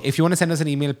 So Both. if you want to send us an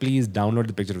email, please download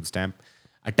the picture of the stamp.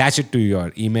 Attach it to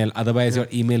your email. Otherwise, your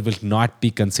email will not be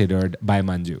considered by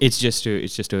Manju. It's just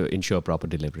to ensure proper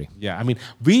delivery. Yeah, I mean,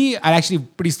 we are actually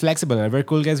pretty flexible. We're very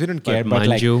cool guys. We don't care. But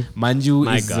like, Manju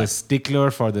my is a God.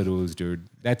 stickler for the rules, dude.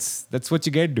 That's what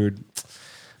you get, dude.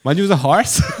 Manju is a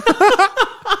horse.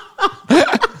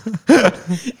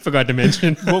 Forgot to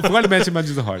mention. Forgot to mention Manju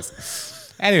is a horse.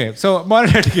 Anyway, so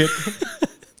modern etiquette.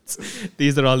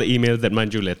 These are all the emails that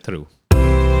Manju let through.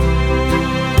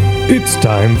 It's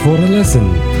time for a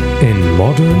lesson in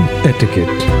modern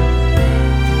etiquette.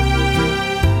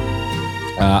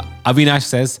 Avinash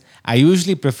says, I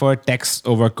usually prefer text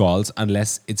over calls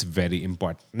unless it's very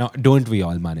important. Now, don't we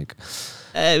all, Manik?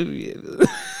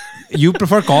 You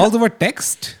prefer calls over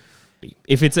text?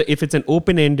 If it's an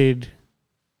open-ended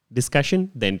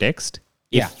discussion, then text.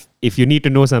 If you need to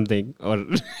know something or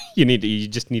you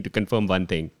just need to confirm one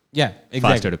thing. Yeah, exactly.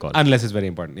 Faster to call. Unless it's very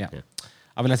important. Yeah.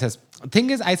 Avinash says, thing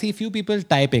is, I see few people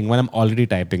typing when I'm already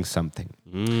typing something.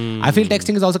 I feel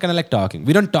texting is also kind of like talking.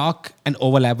 We don't talk and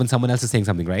overlap when someone else is saying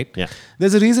something, right? Yeah.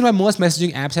 There's a reason why most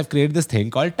messaging apps have created this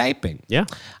thing called typing. Yeah.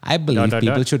 I believe Dot.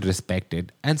 people should respect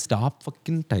it and stop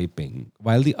fucking typing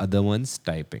while the other one's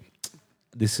typing.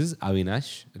 This is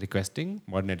Avinash requesting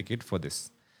modern etiquette for this.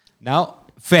 Now,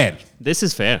 fair. This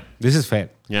is fair. This is fair.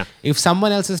 Yeah. If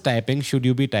someone else is typing, should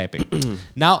you be typing?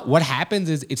 Now, what happens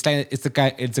is it's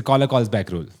a caller calls back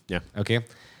rule. Yeah. Okay.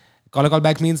 Caller call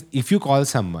back means if you call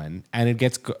someone and it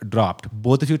gets dropped,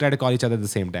 both of you try to call each other at the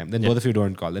same time. Then both of you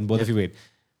don't call. Then both of you wait.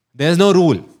 There's no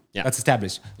rule. Yeah. That's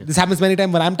established. This happens many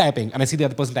times when I'm typing and I see the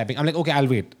other person typing. I'm like, okay, I'll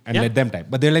wait and Yeah. let them type.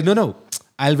 But they're like, no,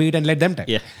 I'll wait and let them type.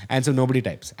 Yeah. And so nobody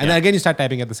types. And Yeah. then again, you start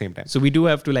typing at the same time. So we do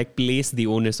have to like place the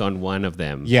onus on one of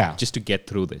them. Yeah. Just to get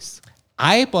through this.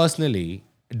 I personally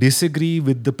disagree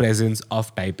with the presence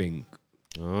of typing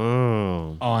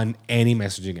Oh. on any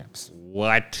messaging apps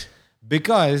What?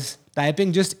 because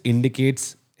typing just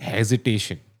indicates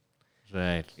hesitation.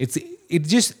 Right. It's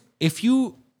just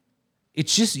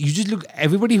you just look,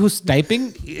 everybody who's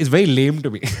typing is very lame to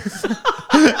me.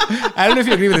 I don't know if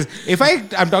you agree with this. If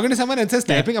I'm talking to someone and it says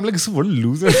typing, I'm like, what a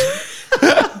loser.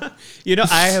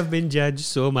 I have been judged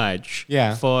so much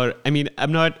Yeah.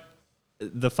 I'm not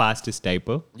the fastest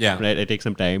typer. Yeah. Right. I take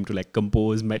some time to like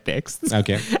compose my texts.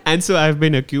 Okay. And so I've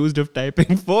been accused of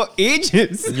typing for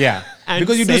ages. Yeah. And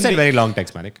Because you do send sending- very long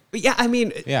text, Manik. Yeah,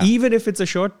 Yeah. even if it's a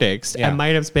short text, Yeah. I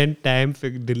might have spent time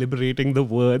deliberating the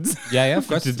words. Yeah, of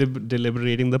course.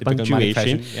 Deliberating the Typical Manik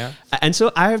punctuation. fashion, yeah. And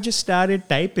so I have just started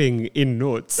typing in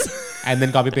notes And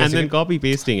then copy and paste then it. copy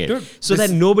pasting it Dude, so this-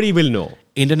 that nobody will know.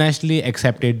 Internationally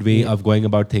accepted way of going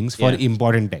about things for Yeah.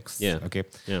 important texts. Yeah. Okay.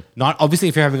 Yeah. Not obviously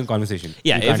if you're having a conversation.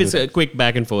 Yeah, you if can't it's do a that. quick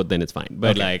back and forth, then it's fine.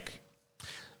 But Okay.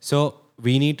 So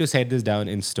we need to set this down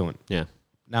in stone. yeah.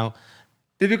 Now,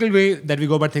 typical way that we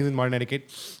go about things in modern etiquette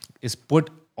is put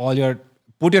your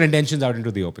intentions out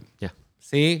into the open. Yeah.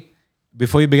 Say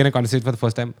before you begin a conversation for the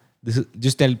first time,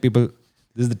 just tell people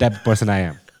this is the type of person I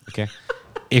am. Okay.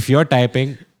 If you're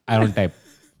typing, I don't type.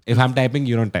 If I'm typing,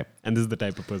 you don't type. And this is the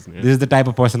type of person. Yeah. This is the type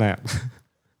of person I am.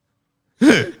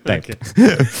 Type.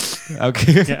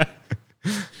 Okay. Yeah.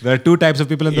 There are two types of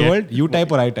people in the Yeah. world. You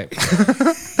type or I type.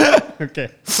 Okay.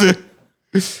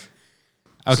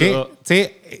 Okay. So-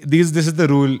 Say this is the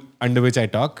rule under which I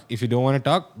talk. If you don't want to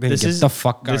talk, then get the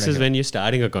fuck out. This of is here. when you're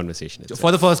starting a conversation. itself.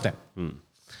 For the first time.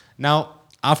 Now,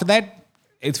 after that,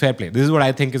 it's fair play. This is what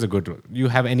I think is a good rule. Do you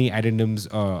have any addendums?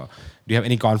 Do you have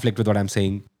any conflict with what I'm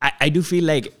saying? I do feel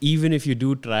like even if you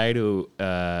do try to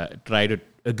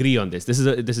agree on this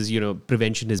is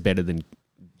prevention is better than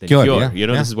Cure, cure. yeah, yeah.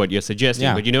 This is what you're suggesting.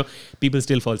 Yeah. But people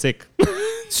still fall sick.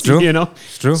 It's true.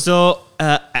 It's true. So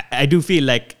I do feel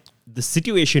like the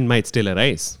situation might still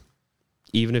arise,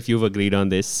 even if you've agreed on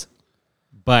this.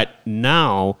 But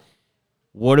now,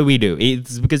 what do we do?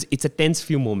 It's because it's a tense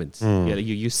few moments.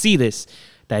 You see this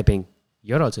typing.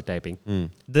 You're also typing.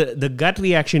 The gut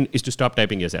reaction is to stop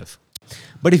typing yourself.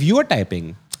 But if you are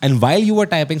typing, and while you are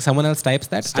typing, someone else types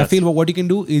that, I feel what you can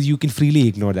do is you can freely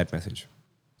ignore that message.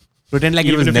 Pretend like it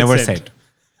Even was if it's never sent. said.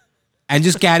 And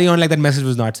just carry on like that message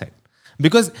was not said.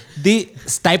 Because they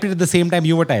typed it at the same time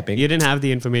you were typing. You didn't have the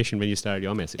information when you started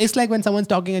your message. It's like when someone's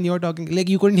talking and you're talking, like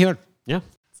you couldn't hear. Yeah.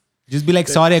 Just be like,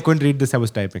 sorry, I couldn't read this, I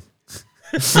was typing.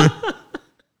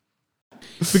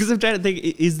 Because I'm trying to think,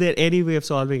 is there any way of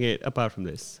solving it apart from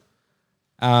this?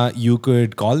 You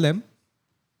could call them.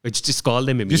 Just call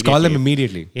them immediately. Just call them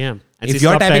immediately. Yeah. And If say,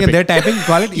 you're "Stop typing and they're typing,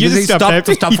 call it. You say, just stop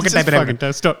typing. Stop You fucking just typing right fucking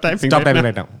now. stop typing Stop right typing now.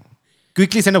 right now.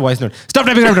 Quickly send a voice note. Stop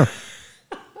typing right now.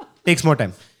 Takes more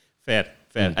time. Fair.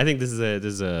 I think this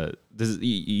is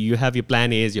you have your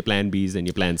plan A's, your plan B's, and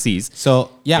your plan C's.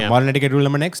 So Yeah. modern etiquette rule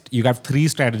number next. You got 3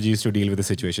 strategies to deal with the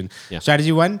situation. Yeah.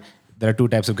 Strategy 1, there are 2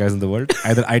 types of guys in the world.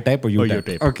 Either I type or you Or you type.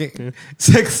 type. Okay.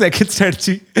 Second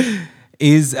strategy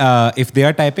is if they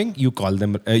are typing, you call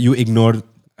them, you ignore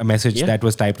a message Yeah. that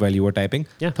was typed while you were typing.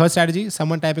 Yeah. Third strategy,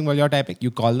 someone typing while you're typing, you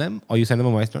call them or you send them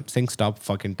a voice note saying, stop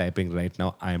fucking typing right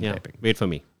now. I am Yeah. typing. Wait for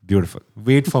me. Beautiful.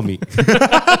 Wait for me.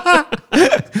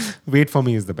 Wait for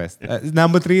me is the best.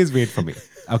 Number 3 is wait for me.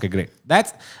 Okay, great.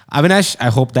 That's Avinash. I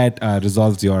hope that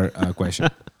resolves your question.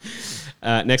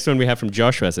 Next one we have from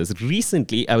Joshua says,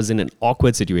 recently I was in an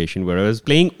awkward situation where I was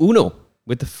playing Uno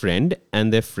with a friend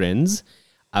and their friends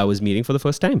I was meeting for the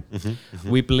first time.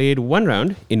 We played one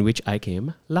round in which I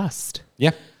came last.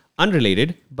 Yeah.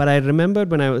 Unrelated, but I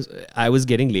remembered when I was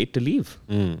getting late to leave.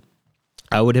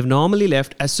 I would have normally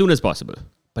left as soon as possible.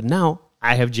 But now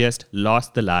I have just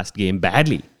lost the last game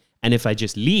badly. And if I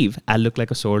just leave, I'll look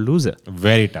like a sore loser.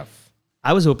 Very tough.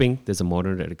 I was hoping there's a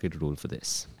modern etiquette rule for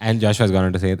this. And Joshua's gone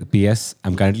on to say, P.S.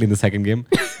 I'm currently in the second game.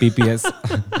 P.P.S.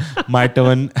 My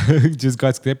turn just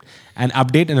got skipped. And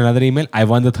update in another email. I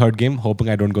won the third game, hoping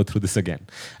I don't go through this again.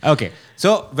 Okay.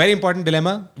 So, very important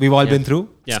dilemma we've all been through.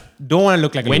 Yeah. Don't want to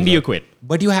look like a When do loser. you quit?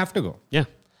 But you have to go. Yeah.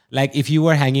 Like if you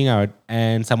were hanging out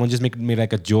and someone just made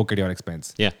like a joke at your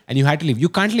expense. Yeah. And you had to leave. You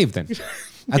can't leave then.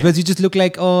 Otherwise you just look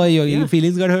like, oh, your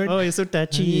feelings got hurt. Oh, you're so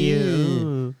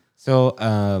touchy. So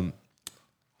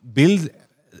bills,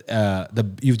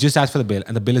 you've just asked for the bill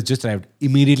and the bill has just arrived.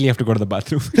 Immediately you have to go to the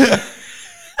bathroom.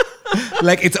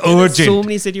 Like it's urgent. So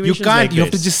many situations You can't. like you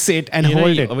have to this. just sit and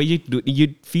hold it.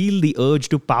 You feel the urge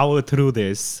to power through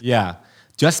this. Yeah.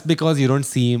 Just because you don't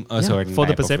seem a certain for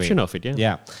the type of perception way. of it, yeah.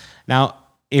 Yeah. Now,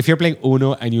 if you're playing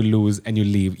Uno and you lose and you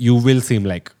leave, you will seem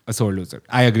like a sore loser.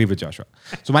 I agree with Joshua.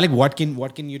 So Malik, what can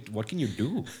you do? What can you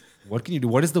do?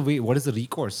 What is the way? What is the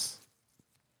recourse?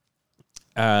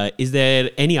 Is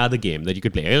there any other game that you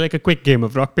could play? Like a quick game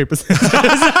of rock, paper, scissors?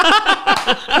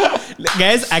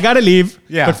 Guys, I gotta leave.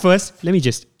 Yeah. But first, let me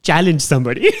just challenge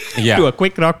somebody Yeah. to a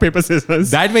quick rock, paper,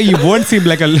 scissors. That way you won't seem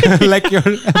like like you're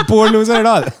a poor loser at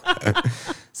all.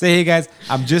 Say, hey guys,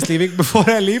 I'm just leaving. Before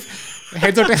I leave,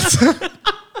 heads or tails?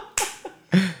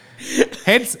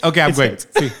 Heads? Okay, I'm going. heads.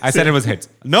 See, I said it was heads.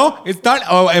 No, it's not.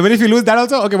 Oh, even if you lose that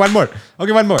also? Okay, one more.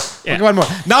 Okay, one more. Yeah. Okay, one more.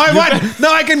 Now I won.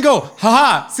 Now I can go.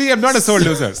 Haha. See, I'm not a sore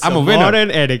loser. I'm a winner. Modern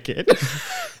etiquette.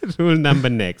 Rule number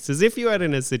next is if you are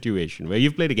in a situation where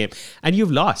you've played a game and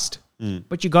you've lost,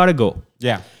 but you gotta go.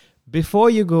 Yeah. Before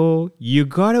you go, you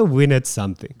gotta win at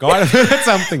something. God, that's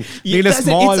something. Need a It's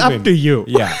small up win. to you.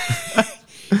 Yeah.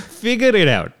 Figure it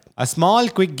out. A small,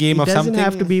 quick game It of doesn't something.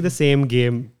 have to be the same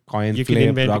game. Coin You can flip,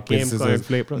 invent a rock, paper, game, coin scissors.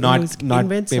 flip, rock- Not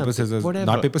invent paper, something, scissors. whatever.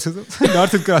 Not paper, scissors.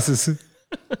 Not with crosses.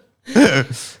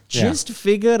 Just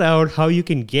figure out how you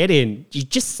can get in. You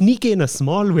just sneak in a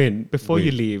small win before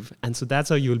you leave. And so that's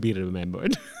how you'll be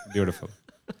remembered. Beautiful.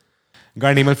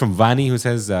 Got an email from Vani who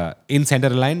says, in center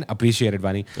line, appreciated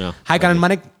Vani. Yeah, Hi, Karan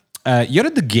Manik. You're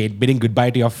at the gate bidding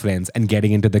goodbye to your friends and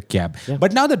getting into the cab.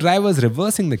 But now the driver is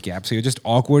reversing the cab, so you're just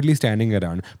awkwardly standing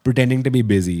around, pretending to be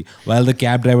busy, while the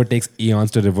cab driver takes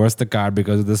eons to reverse the car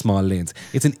because of the small lanes.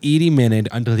 It's an eerie minute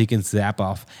until he can zap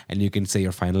off and you can say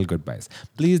your final goodbyes.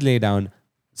 Please lay down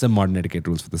some modern etiquette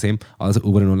rules for the same. Also,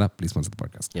 Uber and Ola, please sponsor the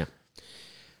podcast. Yeah.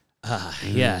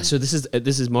 Yeah. So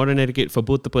this is modern etiquette for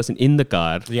both the person in the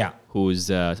car, Yeah. who's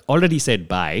already said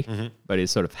bye, but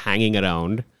is sort of hanging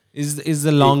around. Is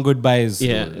the long goodbyes.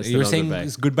 Yeah, it's the You're long saying goodbye.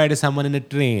 it's goodbye to someone in a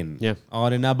train Yeah.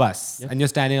 or in a bus, and you're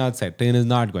standing outside. Train is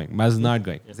not going, bus is not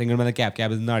going. You're saying goodbye to the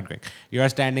cab is not going. You are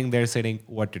standing there sitting,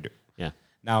 what to do? Yeah.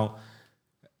 Now,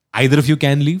 either of you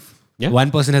can leave. Yeah. One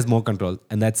person has more control,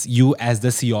 and that's you as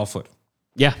the C offer.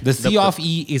 Yeah. The C of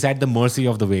E is at the mercy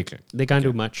of the vehicle. They can't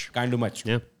do much. Can't do much.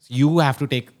 Yeah. You have to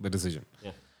take the decision.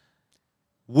 Yeah.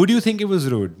 Would you think it was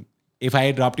rude if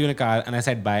I dropped you in a car and I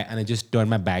said bye and I just turned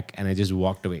my back and I just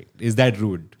walked away? Is that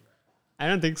rude? I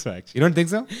don't think so, actually. You don't think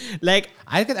so? Like,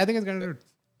 I think it's kind of rude.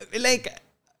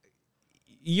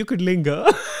 you could linger,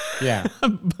 Yeah.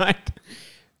 but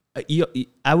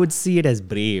I would see it as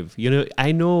brave.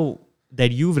 I know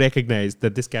that you've recognized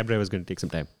that this cab driver is going to take some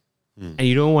time. And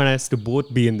you don't want us to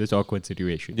both be in this awkward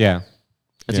situation. Yeah.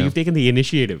 And so you've taken the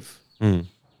initiative.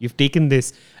 You've taken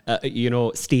this,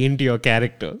 stain to your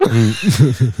character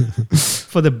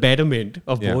for the betterment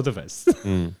of both of us.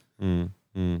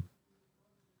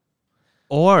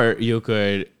 Or you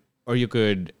could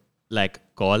like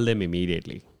call them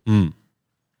immediately. And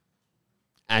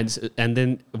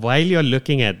then while you're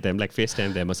looking at them, like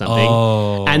FaceTime them or something,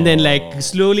 and then like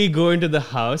slowly go into the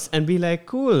house and be like,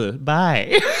 cool,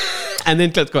 bye. And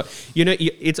then let's go.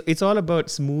 It's all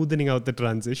about smoothing out the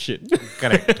transition.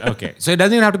 Correct. Okay. So it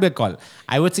doesn't even have to be a call.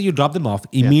 I would say you drop them off,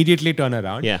 immediately turn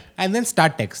around, and then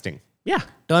start texting. Yeah.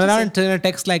 Turn around and turn a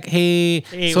text like, hey,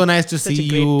 so nice to see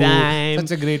you.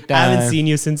 Such a great time. I haven't seen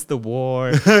you since the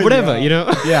war. Whatever,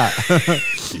 Yeah.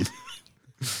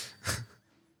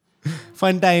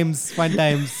 Fun times.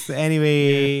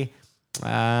 Anyway.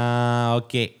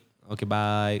 Okay. Okay,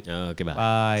 bye. Okay, bye.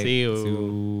 Bye. See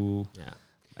you. Yeah.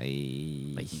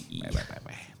 Bye.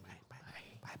 Bye.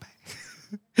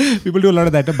 People do a lot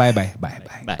of that. Bye.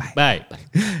 Bye.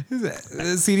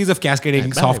 A series of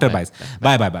cascading softer buys.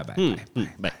 Bye. Bye.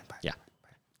 Yeah.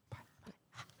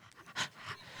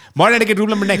 Modern etiquette rule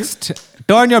number next.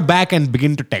 Turn your back and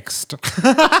begin to text.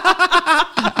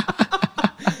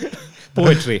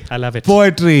 Poetry. I love it.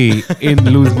 Poetry in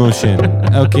loose motion.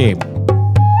 Okay.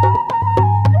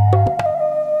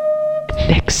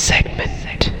 Next segment.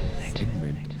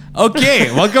 Okay,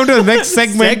 welcome to the next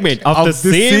segment of the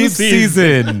same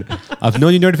season of No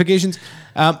New Notifications.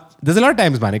 There's a lot of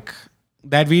times, Manik,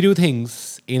 that we do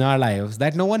things in our lives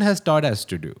that no one has taught us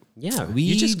to do. Yeah, We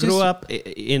you just grow up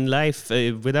in life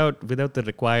without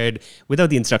the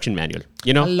instruction manual.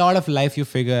 A lot of life you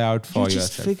figure out for You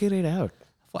just yourself. figure it out.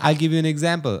 I'll give you an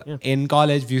example. Yeah. In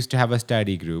college, we used to have a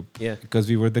study group Yeah. because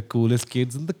we were the coolest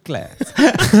kids in the class.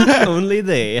 Only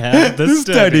they have the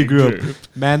Study group.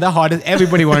 Man, the hottest.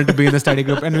 Everybody wanted to be in the study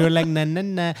group. And we were like,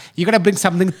 nah. You got to bring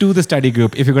something to the study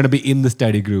group if you're going to be in the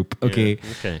study group. Okay. Yeah,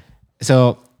 okay.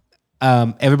 So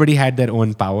everybody had their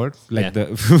own power. Like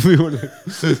we were like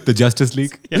the Justice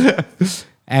League. Yeah.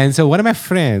 And so one of my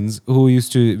friends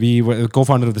we were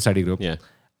co-founder of the study group. Yeah.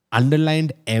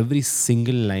 Underlined every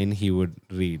single line he would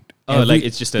read. Oh, like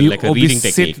it's just like a reading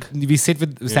technique. We sat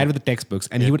with the textbooks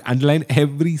and he would underline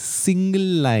every single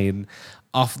line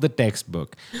of the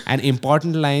textbook. And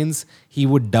important lines, he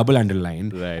would double underline.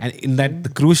 Right. And in that, the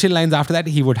crucial lines after that,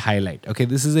 he would highlight. Okay,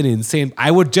 this is an insane...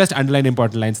 I would just underline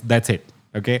important lines. That's it.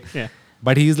 Okay? Yeah.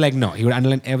 But he's like, no, he would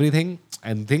underline everything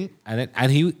and think,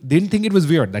 and he didn't think it was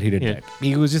weird that he did that.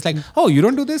 He was just like, oh, you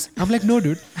don't do this? I'm like, no,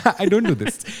 dude, I don't do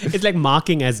this. It's like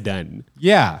marking as done.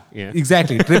 Yeah,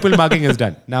 exactly. Triple marking is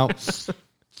done. Now,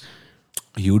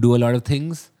 you do a lot of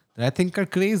things that I think are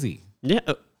crazy. Yeah.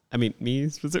 I mean, me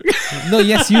specifically. No,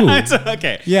 yes, you. It's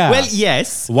okay. Yeah. Well,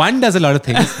 yes. One does a lot of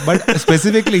things, but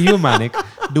specifically you, Manik,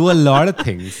 do a lot of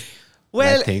things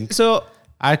that I think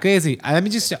are crazy. Let me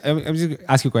just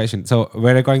ask you a question. So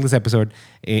we're recording this episode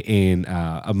in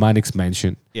Manik's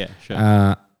mansion. Yeah, sure.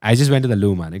 I just went to the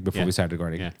loo, Manik, before we started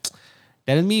recording. Yeah.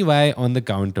 Tell me why on the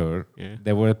counter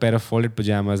there were a pair of folded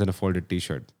pajamas and a folded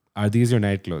t-shirt. Are these your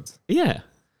night clothes? Yeah.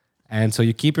 And so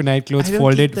you keep your night clothes I don't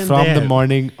folded keep them from the there.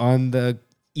 morning on the...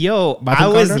 Yo, Bathroom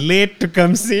I was counter? late to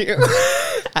come see you.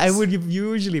 I would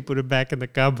usually put it back in the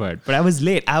cupboard, but I was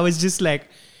late. I was just like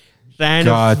trying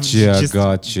to just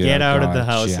get out of the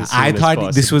house. As soon I as thought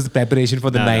possible. this was preparation for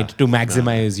the No, night no, to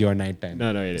maximize your nighttime.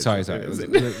 No, it isn't. Sorry. It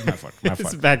isn't. My fault. My It's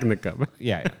fault. back in the cupboard.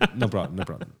 Yeah. No problem.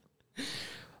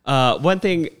 One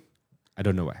thing, I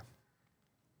don't know why.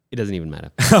 it doesn't even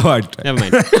matter. Alright. Never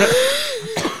mind.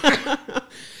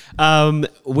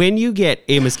 When you get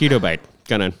a mosquito bite,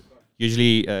 Kanan,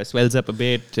 usually swells up a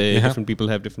bit. Different people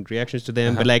have different reactions to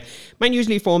them. But like mine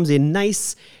usually forms a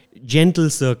nice, gentle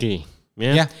circle.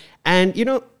 Yeah. And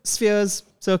spheres,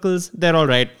 circles, they're all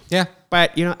right. Yeah.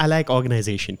 But I like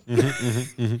organization.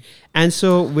 And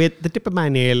so with the tip of my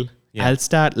nail, I'll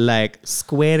start like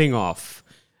squaring off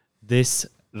this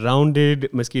rounded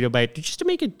mosquito bite just to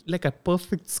make it like a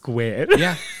perfect square.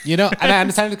 Yeah. And I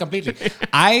understand it completely.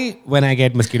 When I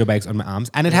get mosquito bites on my arms,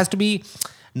 and it has to be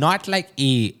not like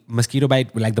a mosquito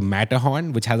bite like the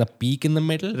Matterhorn, which has a peak in the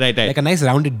middle. Right. Like a nice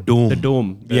rounded dome. The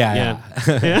dome. Yeah.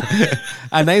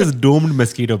 A nice domed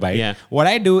mosquito bite. Yeah. What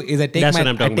I do is I take That's what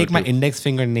I'm talking my about too. index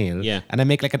fingernail and I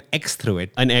make like an X through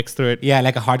it. An X through it. Yeah,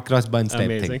 like a hot cross buns type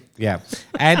Amazing. thing. Yeah.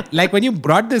 And like when you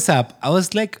brought this up, I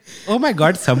was like, oh my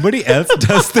God, somebody else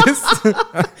does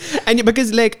this. And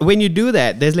because like when you do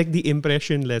that, there's like the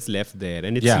impression that's left there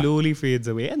and it Yeah. slowly fades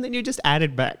away and then you just add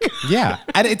it back. Yeah.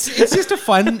 And it's just a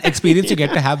fun experience you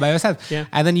get to have by yourself. Yeah.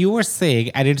 And then you were saying,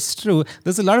 and it's true,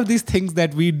 there's a lot of these things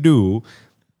that we do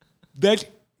that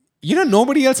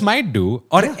nobody else might do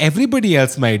or everybody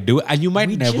else might do and you might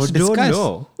We never just discuss. don't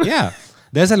know. Yeah.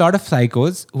 There's a lot of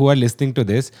psychos who are listening to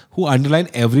this who underline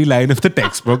every line of the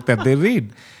textbook that they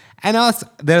read. And also,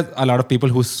 there's a lot of people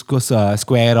who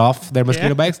square off their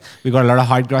mosquito bites. We got a lot of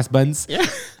hot cross buns.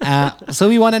 Yeah. So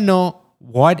we want to know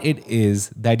what it is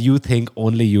that you think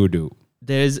only you do.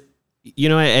 There's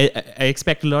I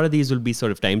expect a lot of these will be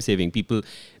sort of time saving. People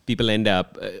end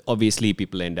up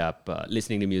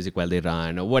listening to music while they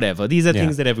run or whatever. These are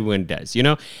things that everyone does.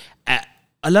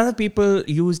 A lot of people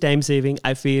use time saving,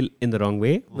 I feel, in the wrong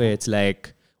way, where it's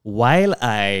like while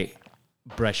I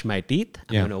brush my teeth,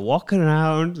 I'm gonna walk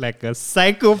around like a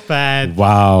psychopath.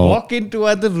 Wow. Walk into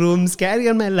other rooms, carry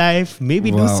on my life, maybe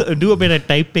do a bit of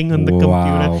typing on the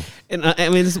Wow. computer. And I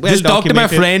mean, it's well Just talk to my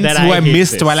documented friends that who I hate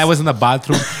missed this. while I was in the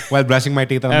bathroom while brushing my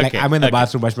teeth. And I'm like, I'm in the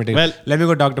bathroom, brush my teeth. Well- Let me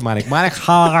go talk to Manik. Manik,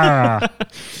 ha.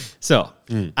 So,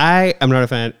 I am not a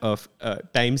fan of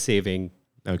time saving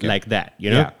like that,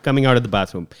 coming out of the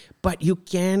bathroom. But you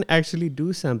can actually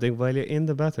do something while you're in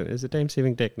the bathroom. It's a time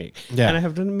saving technique. Yeah. And I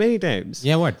have done it many times.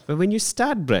 Yeah, what? But when you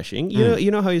start brushing,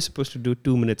 you know how you're supposed to do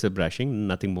 2 minutes of brushing,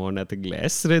 nothing more, nothing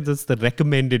less. Right? That's the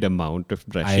recommended amount of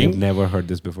brushing. I've never heard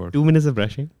this before. 2 minutes of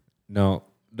brushing. No.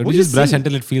 Don't What you are just you brush saying?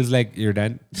 until it feels like you're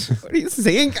done? What are you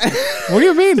saying? What do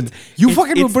you mean? You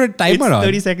fucking will put a timer it's on.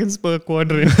 30 seconds per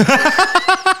quadrant.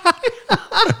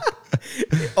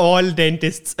 All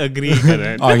dentists agree,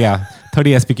 Karan. Oh yeah,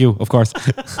 30 SPQ, of course.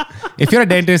 If you're a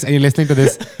dentist and you're listening to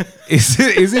this,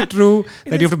 is it true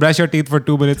that you have to brush your teeth for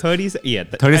 2 minutes? 30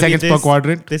 seconds per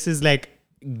quadrant? This is like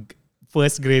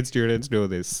first grade students know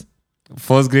this.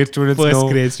 First grade students First know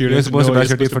grade students you're supposed to know brush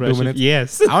your you're teeth for 2 supposed to minutes.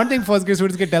 Yes. I don't think first grade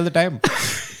students can tell the time.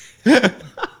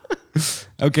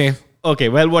 Okay, Okay,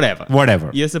 well, whatever. whatever.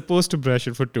 You're supposed to brush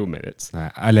it for 2 minutes.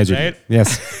 Allegedly. Right?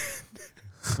 Yes.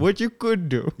 What you could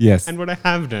do, Yes. and what I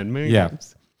have done many Yeah.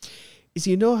 times, is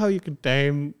how you can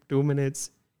time 2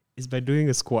 minutes is by doing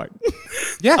a squat.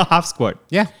 Yeah. A half squat.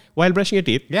 Yeah. While brushing your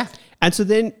teeth. Yeah. And so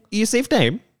then you save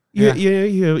time.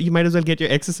 You might as well get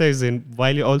your exercise in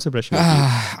while you're also brushing your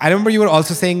teeth. I remember you were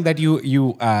also saying that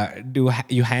you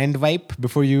hand wipe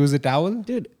before you use a towel.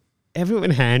 Dude,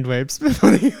 everyone hand wipes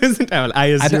before they use a towel. I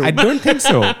assume. I don't think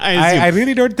so. I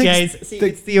really don't think Guys, see,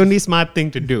 it's the only smart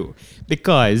thing to do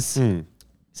because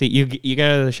see you get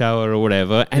out of the shower or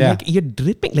whatever, and like you're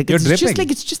dripping. Like You're it's dripping.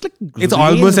 Just like It's rain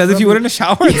almost as if you from- were in a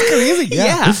shower. It's crazy.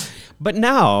 Yeah. But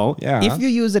now, Yeah. if you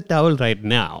use a towel right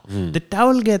now, the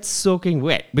towel gets soaking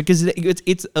wet because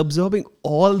it's absorbing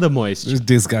all the moisture. It's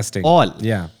disgusting. All.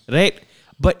 Yeah. Right?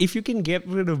 But if you can get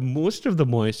rid of most of the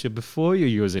moisture before you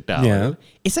use a towel, Yeah.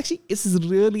 it's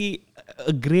really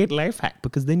a great life hack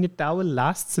because then your towel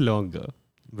lasts longer.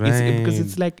 Because Right.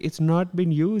 it's like it's not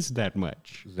been used that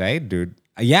much. Right, dude.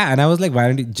 Yeah, and I was like,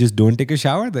 why don't take a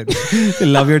shower then? You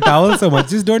love your towel so much,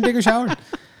 just don't take a shower.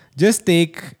 Just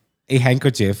take a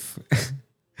handkerchief,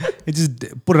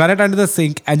 run it under the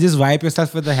sink, and just wipe your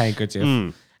stuff with the handkerchief,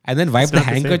 and then wipe the not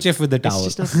the same. handkerchief with the towel.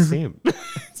 It's just not the same.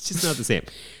 It's just not the same.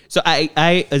 So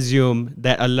I assume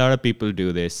that a lot of people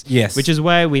do this. Yes. Which is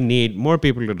why we need more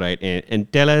people to write in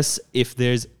and tell us if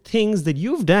there's things that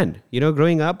you've done,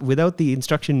 growing up without the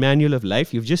instruction manual of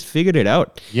life, you've just figured it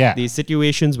out. Yeah. These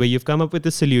situations where you've come up with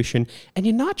a solution and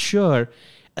you're not sure.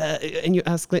 And you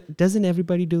ask, like, doesn't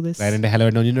everybody do this? Right into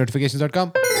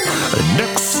hello@nonewnotifications.com.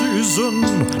 Next season,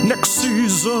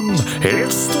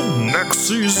 it's the next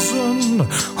season.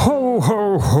 Ho,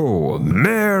 ho, ho,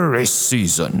 merry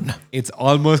season. It's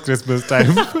almost Christmas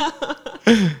time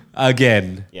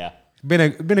again. Yeah. Been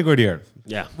a good year.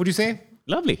 Yeah. Would you say?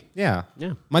 Lovely. Yeah.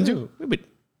 Yeah. Manju? A bit.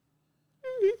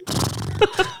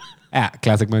 Yeah,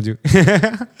 classic Manju.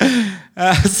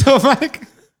 So, Mike,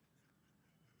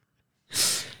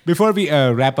 before we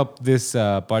wrap up this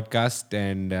podcast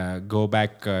and go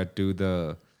back to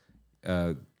the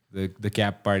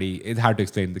cap party, it's hard to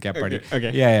explain the cap party.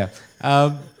 okay. Yeah.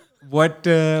 What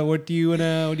do you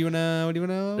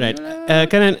wanna? Right.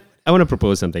 Karan, I want to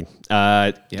propose something.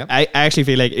 I actually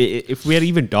feel like if we're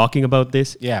even talking about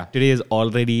this, Yeah. today is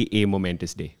already a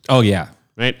momentous day. Oh yeah.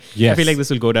 Right? Yes. I feel like this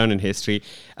will go down in history.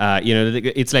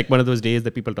 It's like one of those days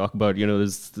that people talk about,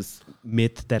 this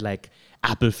myth that like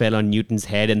Apple fell on Newton's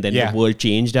head and then Yeah. the world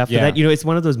changed after Yeah. that. It's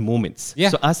one of those moments. Yeah.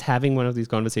 So us having one of these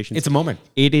conversations. It's a moment.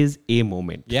 It is a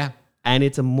moment. Yeah. And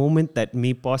it's a moment that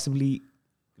may possibly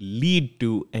lead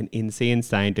to an insane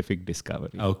scientific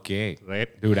discovery. Okay. Right?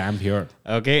 Dude, I'm here.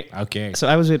 Okay. Okay. So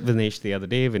I was with Vinesh the other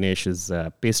day. Vinesh is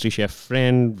a pastry chef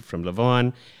friend from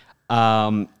Lavon.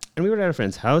 And we were at a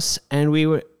friend's house and we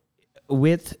were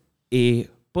with a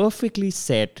perfectly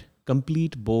set,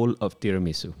 complete bowl of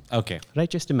tiramisu. Okay. Right?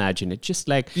 Just imagine it. Just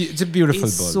like It's a beautiful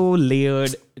it's bowl. so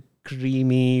layered,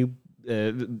 creamy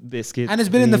biscuit. And it's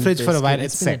been in the cream fridge for a while. biscuit.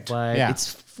 It's been a set. while. Yeah. It's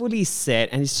fully set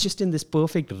and it's just in this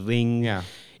perfect ring. Yeah.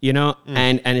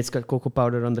 And it's got cocoa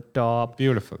powder on the top.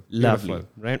 Beautiful. Lovely, Beautiful.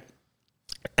 right?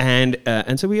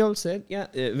 And so we all said,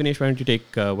 Vinesh, why don't you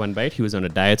take one bite? He was on a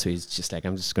diet, so he's just like,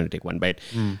 I'm just going to take one bite.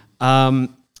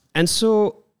 And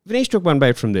so Vinesh took one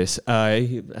bite from this.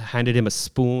 He handed him a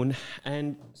spoon.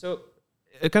 And so,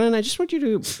 Kanan, I just want you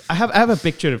to... I have a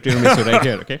picture of tiramisu right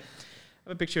here, okay? I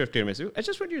have a picture of tiramisu. I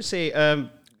just want you to say...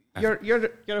 You're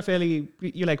a fairly...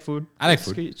 You like food. I like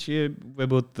food. We're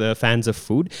both fans of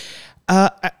food.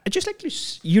 I'd just like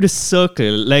you to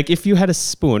circle, like if you had a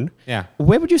spoon, Yeah.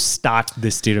 where would you start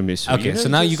this tiramisu? Okay, so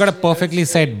now you got a perfectly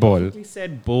set bowl. Perfectly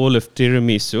set bowl of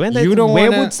tiramisu, and You then don't where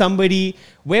wanna- would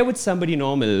somebody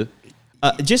normal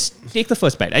just take the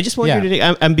first bite? I just want Yeah. you to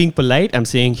take. I'm being polite. I'm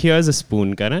saying here's a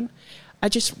spoon, Karan. I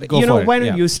just Go for it, why don't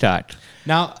yeah. you start?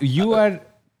 Now you are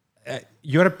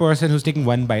you're a person who's taking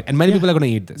one bite, and many people are going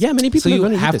to eat this. Yeah, many people So are you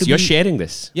going to have eat this. to You're be- sharing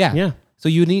this. Yeah. So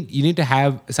you need to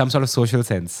have some sort of social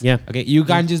sense. Yeah. Okay. You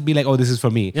can't just be like, oh, this is for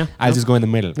me. Yeah. I'll No. just go in the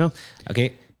middle. No.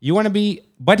 Okay. You want to be,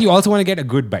 but you also want to get a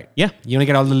good bite. Yeah. You want to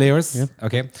get all the layers. Yeah.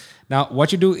 Okay. Now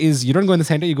what you do is you don't go in the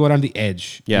center. You go around the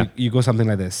edge. Yeah. You go something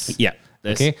like this. Yeah.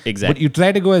 That's Okay. exactly. But you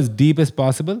try to go as deep as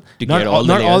possible. To not get all the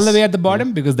not all the layers. way at the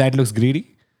bottom because that looks greedy.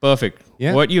 Perfect.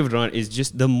 Yeah. What you've drawn is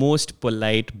just the most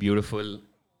polite, beautiful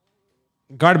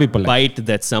Gotta be polite. bite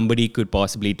that somebody could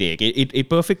possibly take. It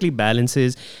perfectly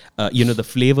balances, the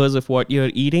flavors of what you're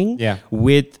eating Yeah.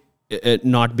 with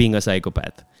not being a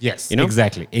psychopath. Yes, You know?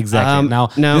 exactly. Now-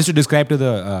 Just to describe to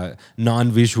the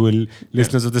non-visual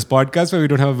listeners of this podcast where we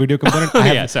don't have a video component, I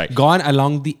have Yeah, sorry. gone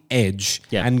along the edge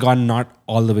Yeah. and gone not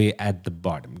all the way at the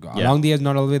bottom. Yeah. Along the edge,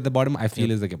 not all the way at the bottom, I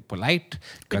feel is like a polite,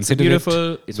 It's considerate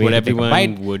beautiful. It's way what to take a everyone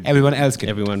bite. would. Everyone else can.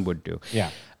 Everyone would do.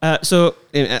 Yeah. So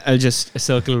I'll just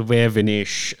circle where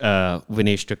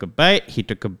Vinesh took a bite. He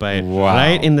took a bite Wow.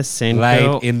 right in the center,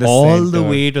 Right in the all the center.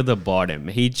 way to the bottom.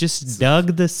 He just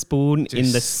dug the spoon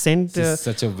in the center just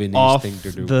such a Vinesh of thing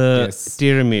to do. the Yes.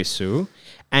 tiramisu,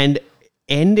 and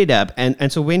ended up.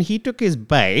 And so when he took his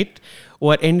bite,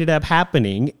 what ended up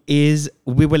happening is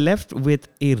we were left with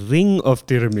a ring of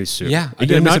tiramisu. Yeah, a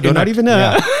You're tiramisu not donut. even a.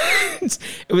 Yeah.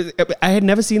 I had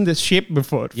never seen this shape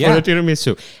before Yeah. for a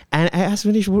tiramisu. And I asked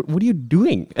Vinesh, what are you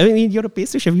doing? I mean, you're a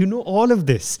pastry chef. You know all of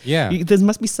this. Yeah. There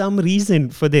must be some reason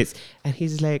for this. And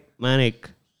he's like, Manik,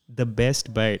 the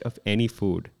best bite of any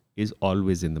food is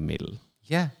always in the middle.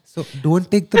 Yeah. So don't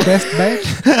take the best bite.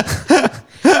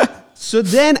 So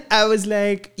then I was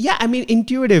like, yeah, I mean,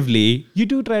 intuitively, you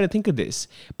do try to think of this.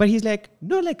 But he's like,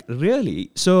 no, like,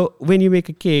 really? So when you make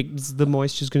a cake, the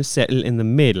moisture is going to settle in the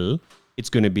middle. It's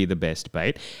going to be the best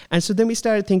bite. And so then we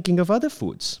started thinking of other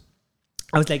foods.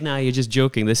 I was like, nah, you're just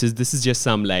joking. This is just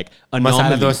some like anomaly.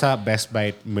 Masala dosa, best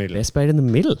bite, middle. Best bite in the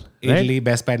middle. Right? Idli,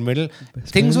 best bite, middle.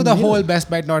 Things with a whole best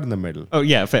bite, not in the middle. Oh,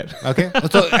 yeah, fair. Okay?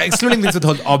 So excluding things with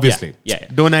whole, obviously. Yeah.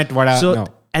 Donut, vada, So, no.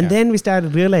 and Yeah. then we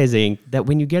started realizing that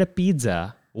when you get a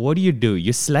pizza, what do?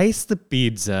 You slice the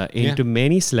pizza into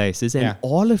many slices, and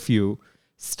all of you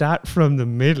start from the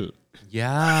middle.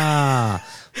 Yeah.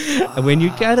 And when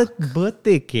you get a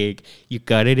birthday cake, you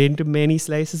cut it into many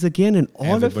slices again, and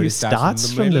all of Everybody you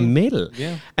starts from the middle.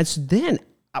 Yeah. And so then,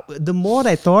 the more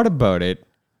I thought about it,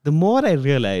 the more I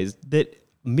realized that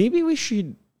maybe we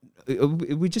should,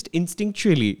 we just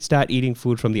instinctually start eating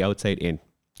food from the outside in.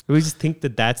 We just think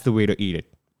that that's the way to eat it.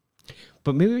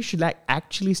 But maybe we should like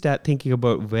actually start thinking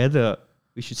about whether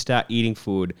we should start eating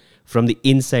food from the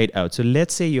inside out. So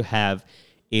let's say you have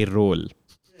a roll.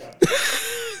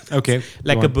 Okay.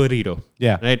 Like go a on. burrito.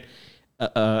 Yeah. Right?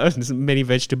 Many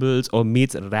vegetables or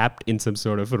meats wrapped in some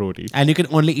sort of roti. And you can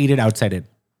only eat it outside in.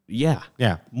 Yeah.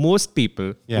 Yeah. Most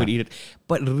people Yeah. would eat it.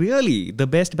 But really, the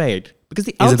best bite, because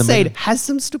the Is it the outside middle? has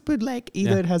some stupid, like,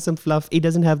 either Yeah. it has some fluff, it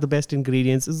doesn't have the best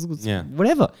ingredients, Yeah.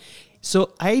 whatever.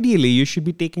 So ideally, you should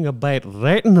be taking a bite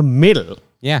right in the middle.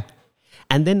 Yeah.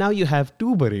 And then now you have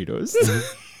two burritos. Mm-hmm.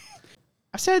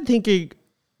 I started thinking,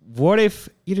 what if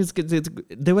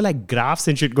there were like graphs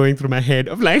and shit going through my head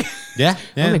of like, Yeah.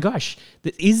 Yeah. oh my gosh,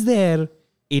 is there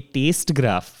a taste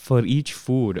graph for each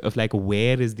food of like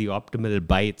where is the optimal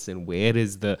bites and where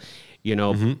is the,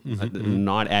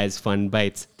 not as fun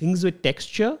bites? Things with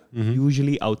texture,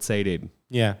 usually outside in.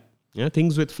 Yeah. Yeah,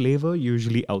 things with flavor,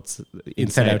 usually Inside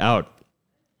inside out.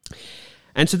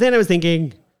 And so then I was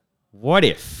thinking, what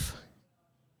if?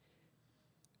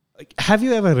 Have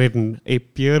you ever written a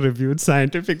peer-reviewed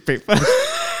scientific paper?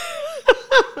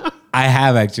 I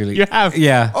have actually. You have?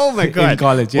 Yeah. Oh my God. In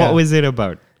college, yeah. What was it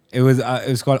about? It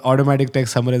was called automatic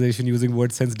text summarization using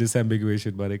word sense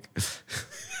disambiguation, Barik.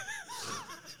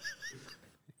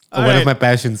 One right. of my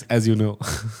passions, as you know.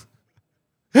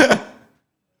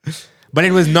 But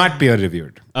it was not peer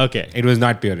reviewed. Okay. It was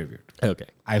not peer reviewed. Okay.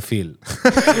 I feel.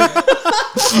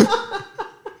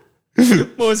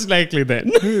 Most likely then.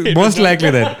 Most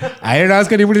likely that. I didn't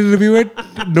ask anybody to review it.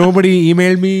 Nobody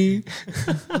emailed me.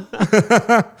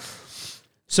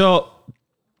 So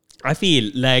I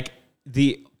feel like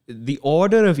the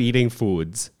order of eating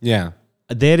foods, Yeah.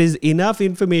 there is enough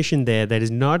information there that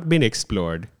has not been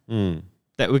explored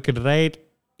that we could write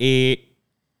a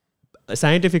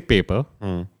scientific paper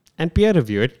and peer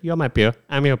review it. You're my peer.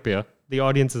 I'm your peer. The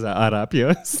audiences are our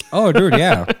peers. Oh, dude,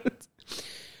 yeah.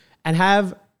 And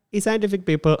have a scientific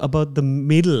paper about the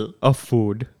middle of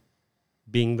food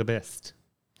being the best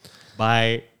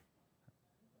by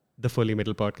the Fully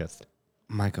Middle podcast.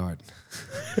 My God.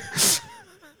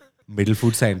 Middle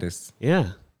food scientists.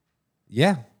 Yeah.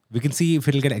 Yeah. We can see if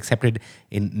it'll get accepted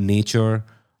in Nature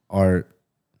or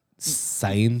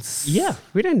Science. Yeah,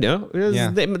 we don't know. Yeah.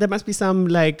 There must be some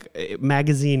like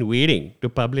magazine waiting to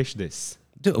publish this.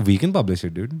 Dude, we can publish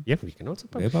it, dude. Yeah, we can also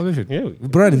They publish. publish it. Yeah, We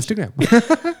put it on Instagram.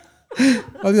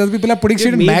 All the other people are putting Dude,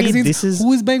 shit in maybe magazines. this is-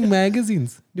 Who is buying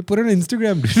magazines? You put it on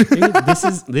Instagram, dude.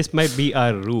 Maybe this might be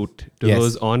our route to Yes.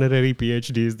 those honorary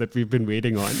PhDs that we've been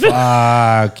waiting on.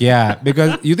 Fuck, yeah.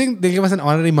 Because you think they give us an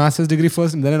honorary master's degree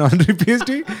first and then an honorary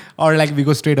PhD? Or like we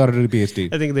go straight honorary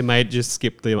PhD? I think they might just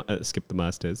skip the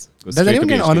masters. Go Does straight anyone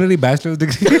to get an PhD. honorary bachelor's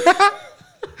degree?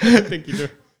 I think you do.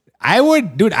 I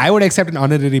would accept an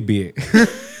honorary BA.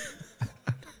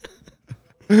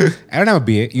 I don't have a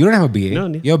BA. You don't have a BA. No,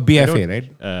 You're I BFA, don't. right?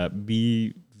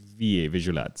 BVA,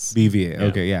 Visual Arts. BVA.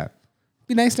 Okay, yeah.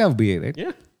 Be nice to have BA, right?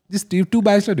 Yeah. Just do 2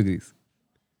 bachelor degrees.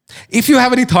 If you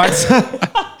have any thoughts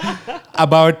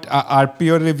about our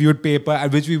peer-reviewed paper,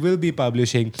 which we will be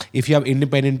publishing, if you have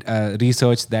independent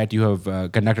research that you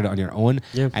have conducted on your own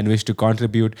Yeah. and wish to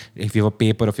contribute, if you have a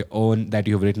paper of your own that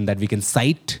you have written that we can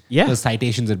cite, Yeah. the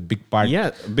citations are a big part.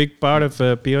 Yeah, a big part of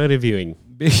peer reviewing.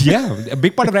 Yeah, a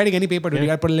big part of writing any paper. You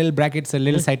got to put a little brackets, a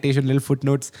little citation, little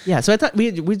footnotes. Yeah, so I thought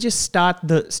we just start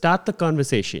the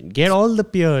conversation. Get all the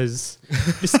peers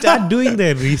to start doing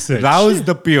their research. Rouse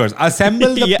the peers.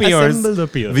 Assemble the Yeah, peers. assemble the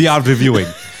peers. We are reviewing.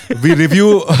 We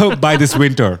review by this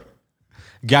winter.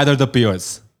 Gather the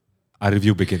peers. Our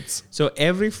review begins. So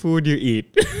every food you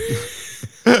eat,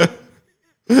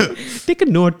 take a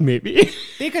note, maybe.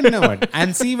 Take a note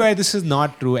and see where this is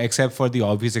not true, except for the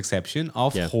obvious exception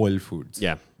of Yeah. Whole Foods.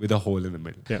 Yeah. With a hole in the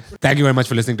middle. Yeah. Thank you very much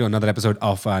for listening to another episode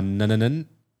of Nananan.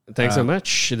 Thanks so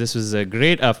much. This was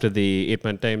great after the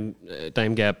 8-month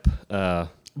time gap.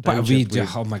 But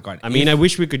oh my God. I mean, I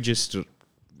wish we could just.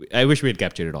 I wish we had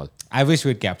captured it all. I wish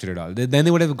we'd captured it all. Then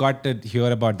they would have got to hear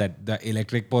about the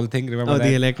electric pole thing. Remember Oh, that?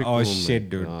 the electric Oh pole, shit, my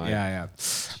dude. God. Yeah.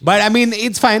 But I mean,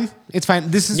 it's fine. It's fine.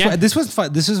 This is Yeah. this was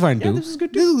fun. This was fun too. this is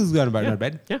good This is not bad. Not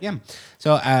bad. Yeah.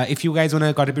 So if you guys want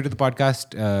to contribute to the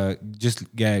podcast, just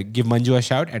give Manju a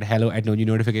shout at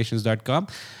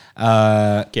hello@nonewnotifications.com.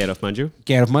 Care of Manju.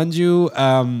 Care of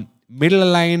Manju. Middle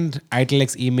aligned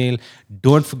Italex email.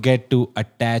 Don't forget to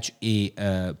attach a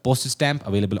postage stamp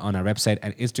available on our website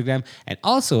and Instagram. And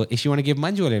also, if you want to give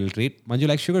Manju a little treat, Manju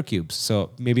likes sugar cubes. So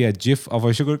maybe a gif of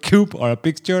a sugar cube or a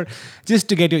picture just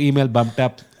to get your email bumped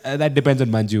up. That depends on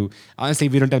Manju. Honestly,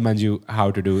 we don't tell Manju how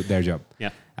to do their job. Yeah.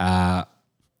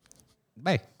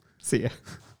 Bye. See ya.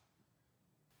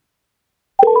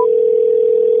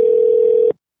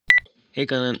 Hey,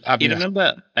 Kanan, you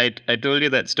remember I told you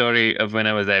that story of when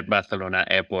I was at Barcelona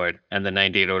airport and the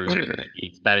 90-year-old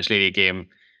Spanish lady came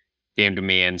to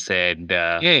me and said,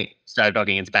 Hey, started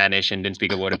talking in Spanish and didn't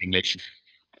speak a word of English.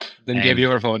 then And- gave you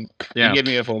her phone. She Yeah. gave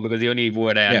me a phone because the only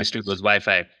word I understood was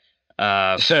Wi-Fi.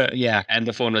 Yeah. And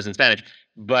the phone was in Spanish.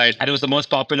 But And it was the most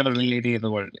popular lady in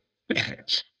the world.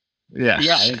 Yeah.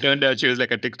 yeah, it turned out she was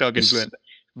like a TikTok influencer.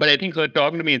 But I think her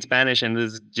talking to me in Spanish and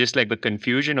this just like the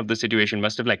confusion of the situation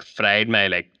must have like fried my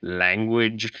like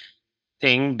language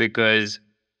thing, because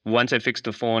once I fixed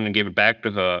the phone and gave it back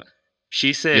to her,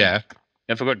 she said, Yeah.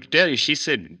 I forgot to tell you, she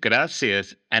said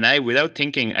gracias, and I, without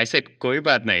thinking, I said koi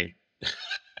baat nahi.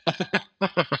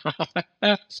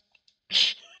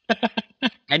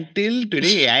 Until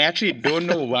today, I actually don't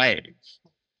know why.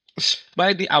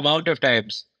 By the amount of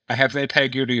times I have said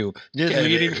thank you to you, just Yeah.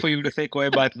 waiting for you to say koi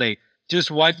baat nahi. Just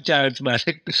one chance, man,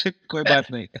 to say koi baat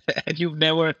nahi. And you've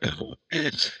never.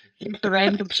 It's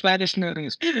random Spanish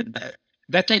learners.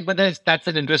 That's like, but that's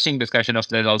an interesting discussion of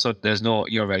there's no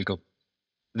you're welcome.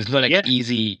 There's no like Yeah.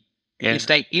 easy. Yeah. It's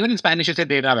like even in Spanish you say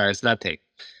de nada, it's nothing.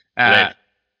 Right.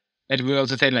 And we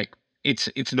also say like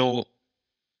it's no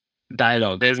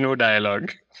dialogue. There's no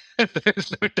dialogue.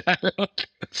 There's no dialogue.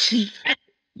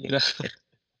 You know,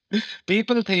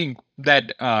 people think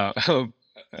that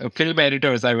film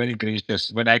editors are very gracious,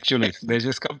 but actually they're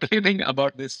just complaining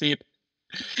about this scene.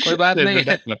 कोई बात There's no नहीं है.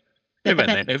 dialogue. Koi baat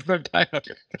nahi. There's no dialogue.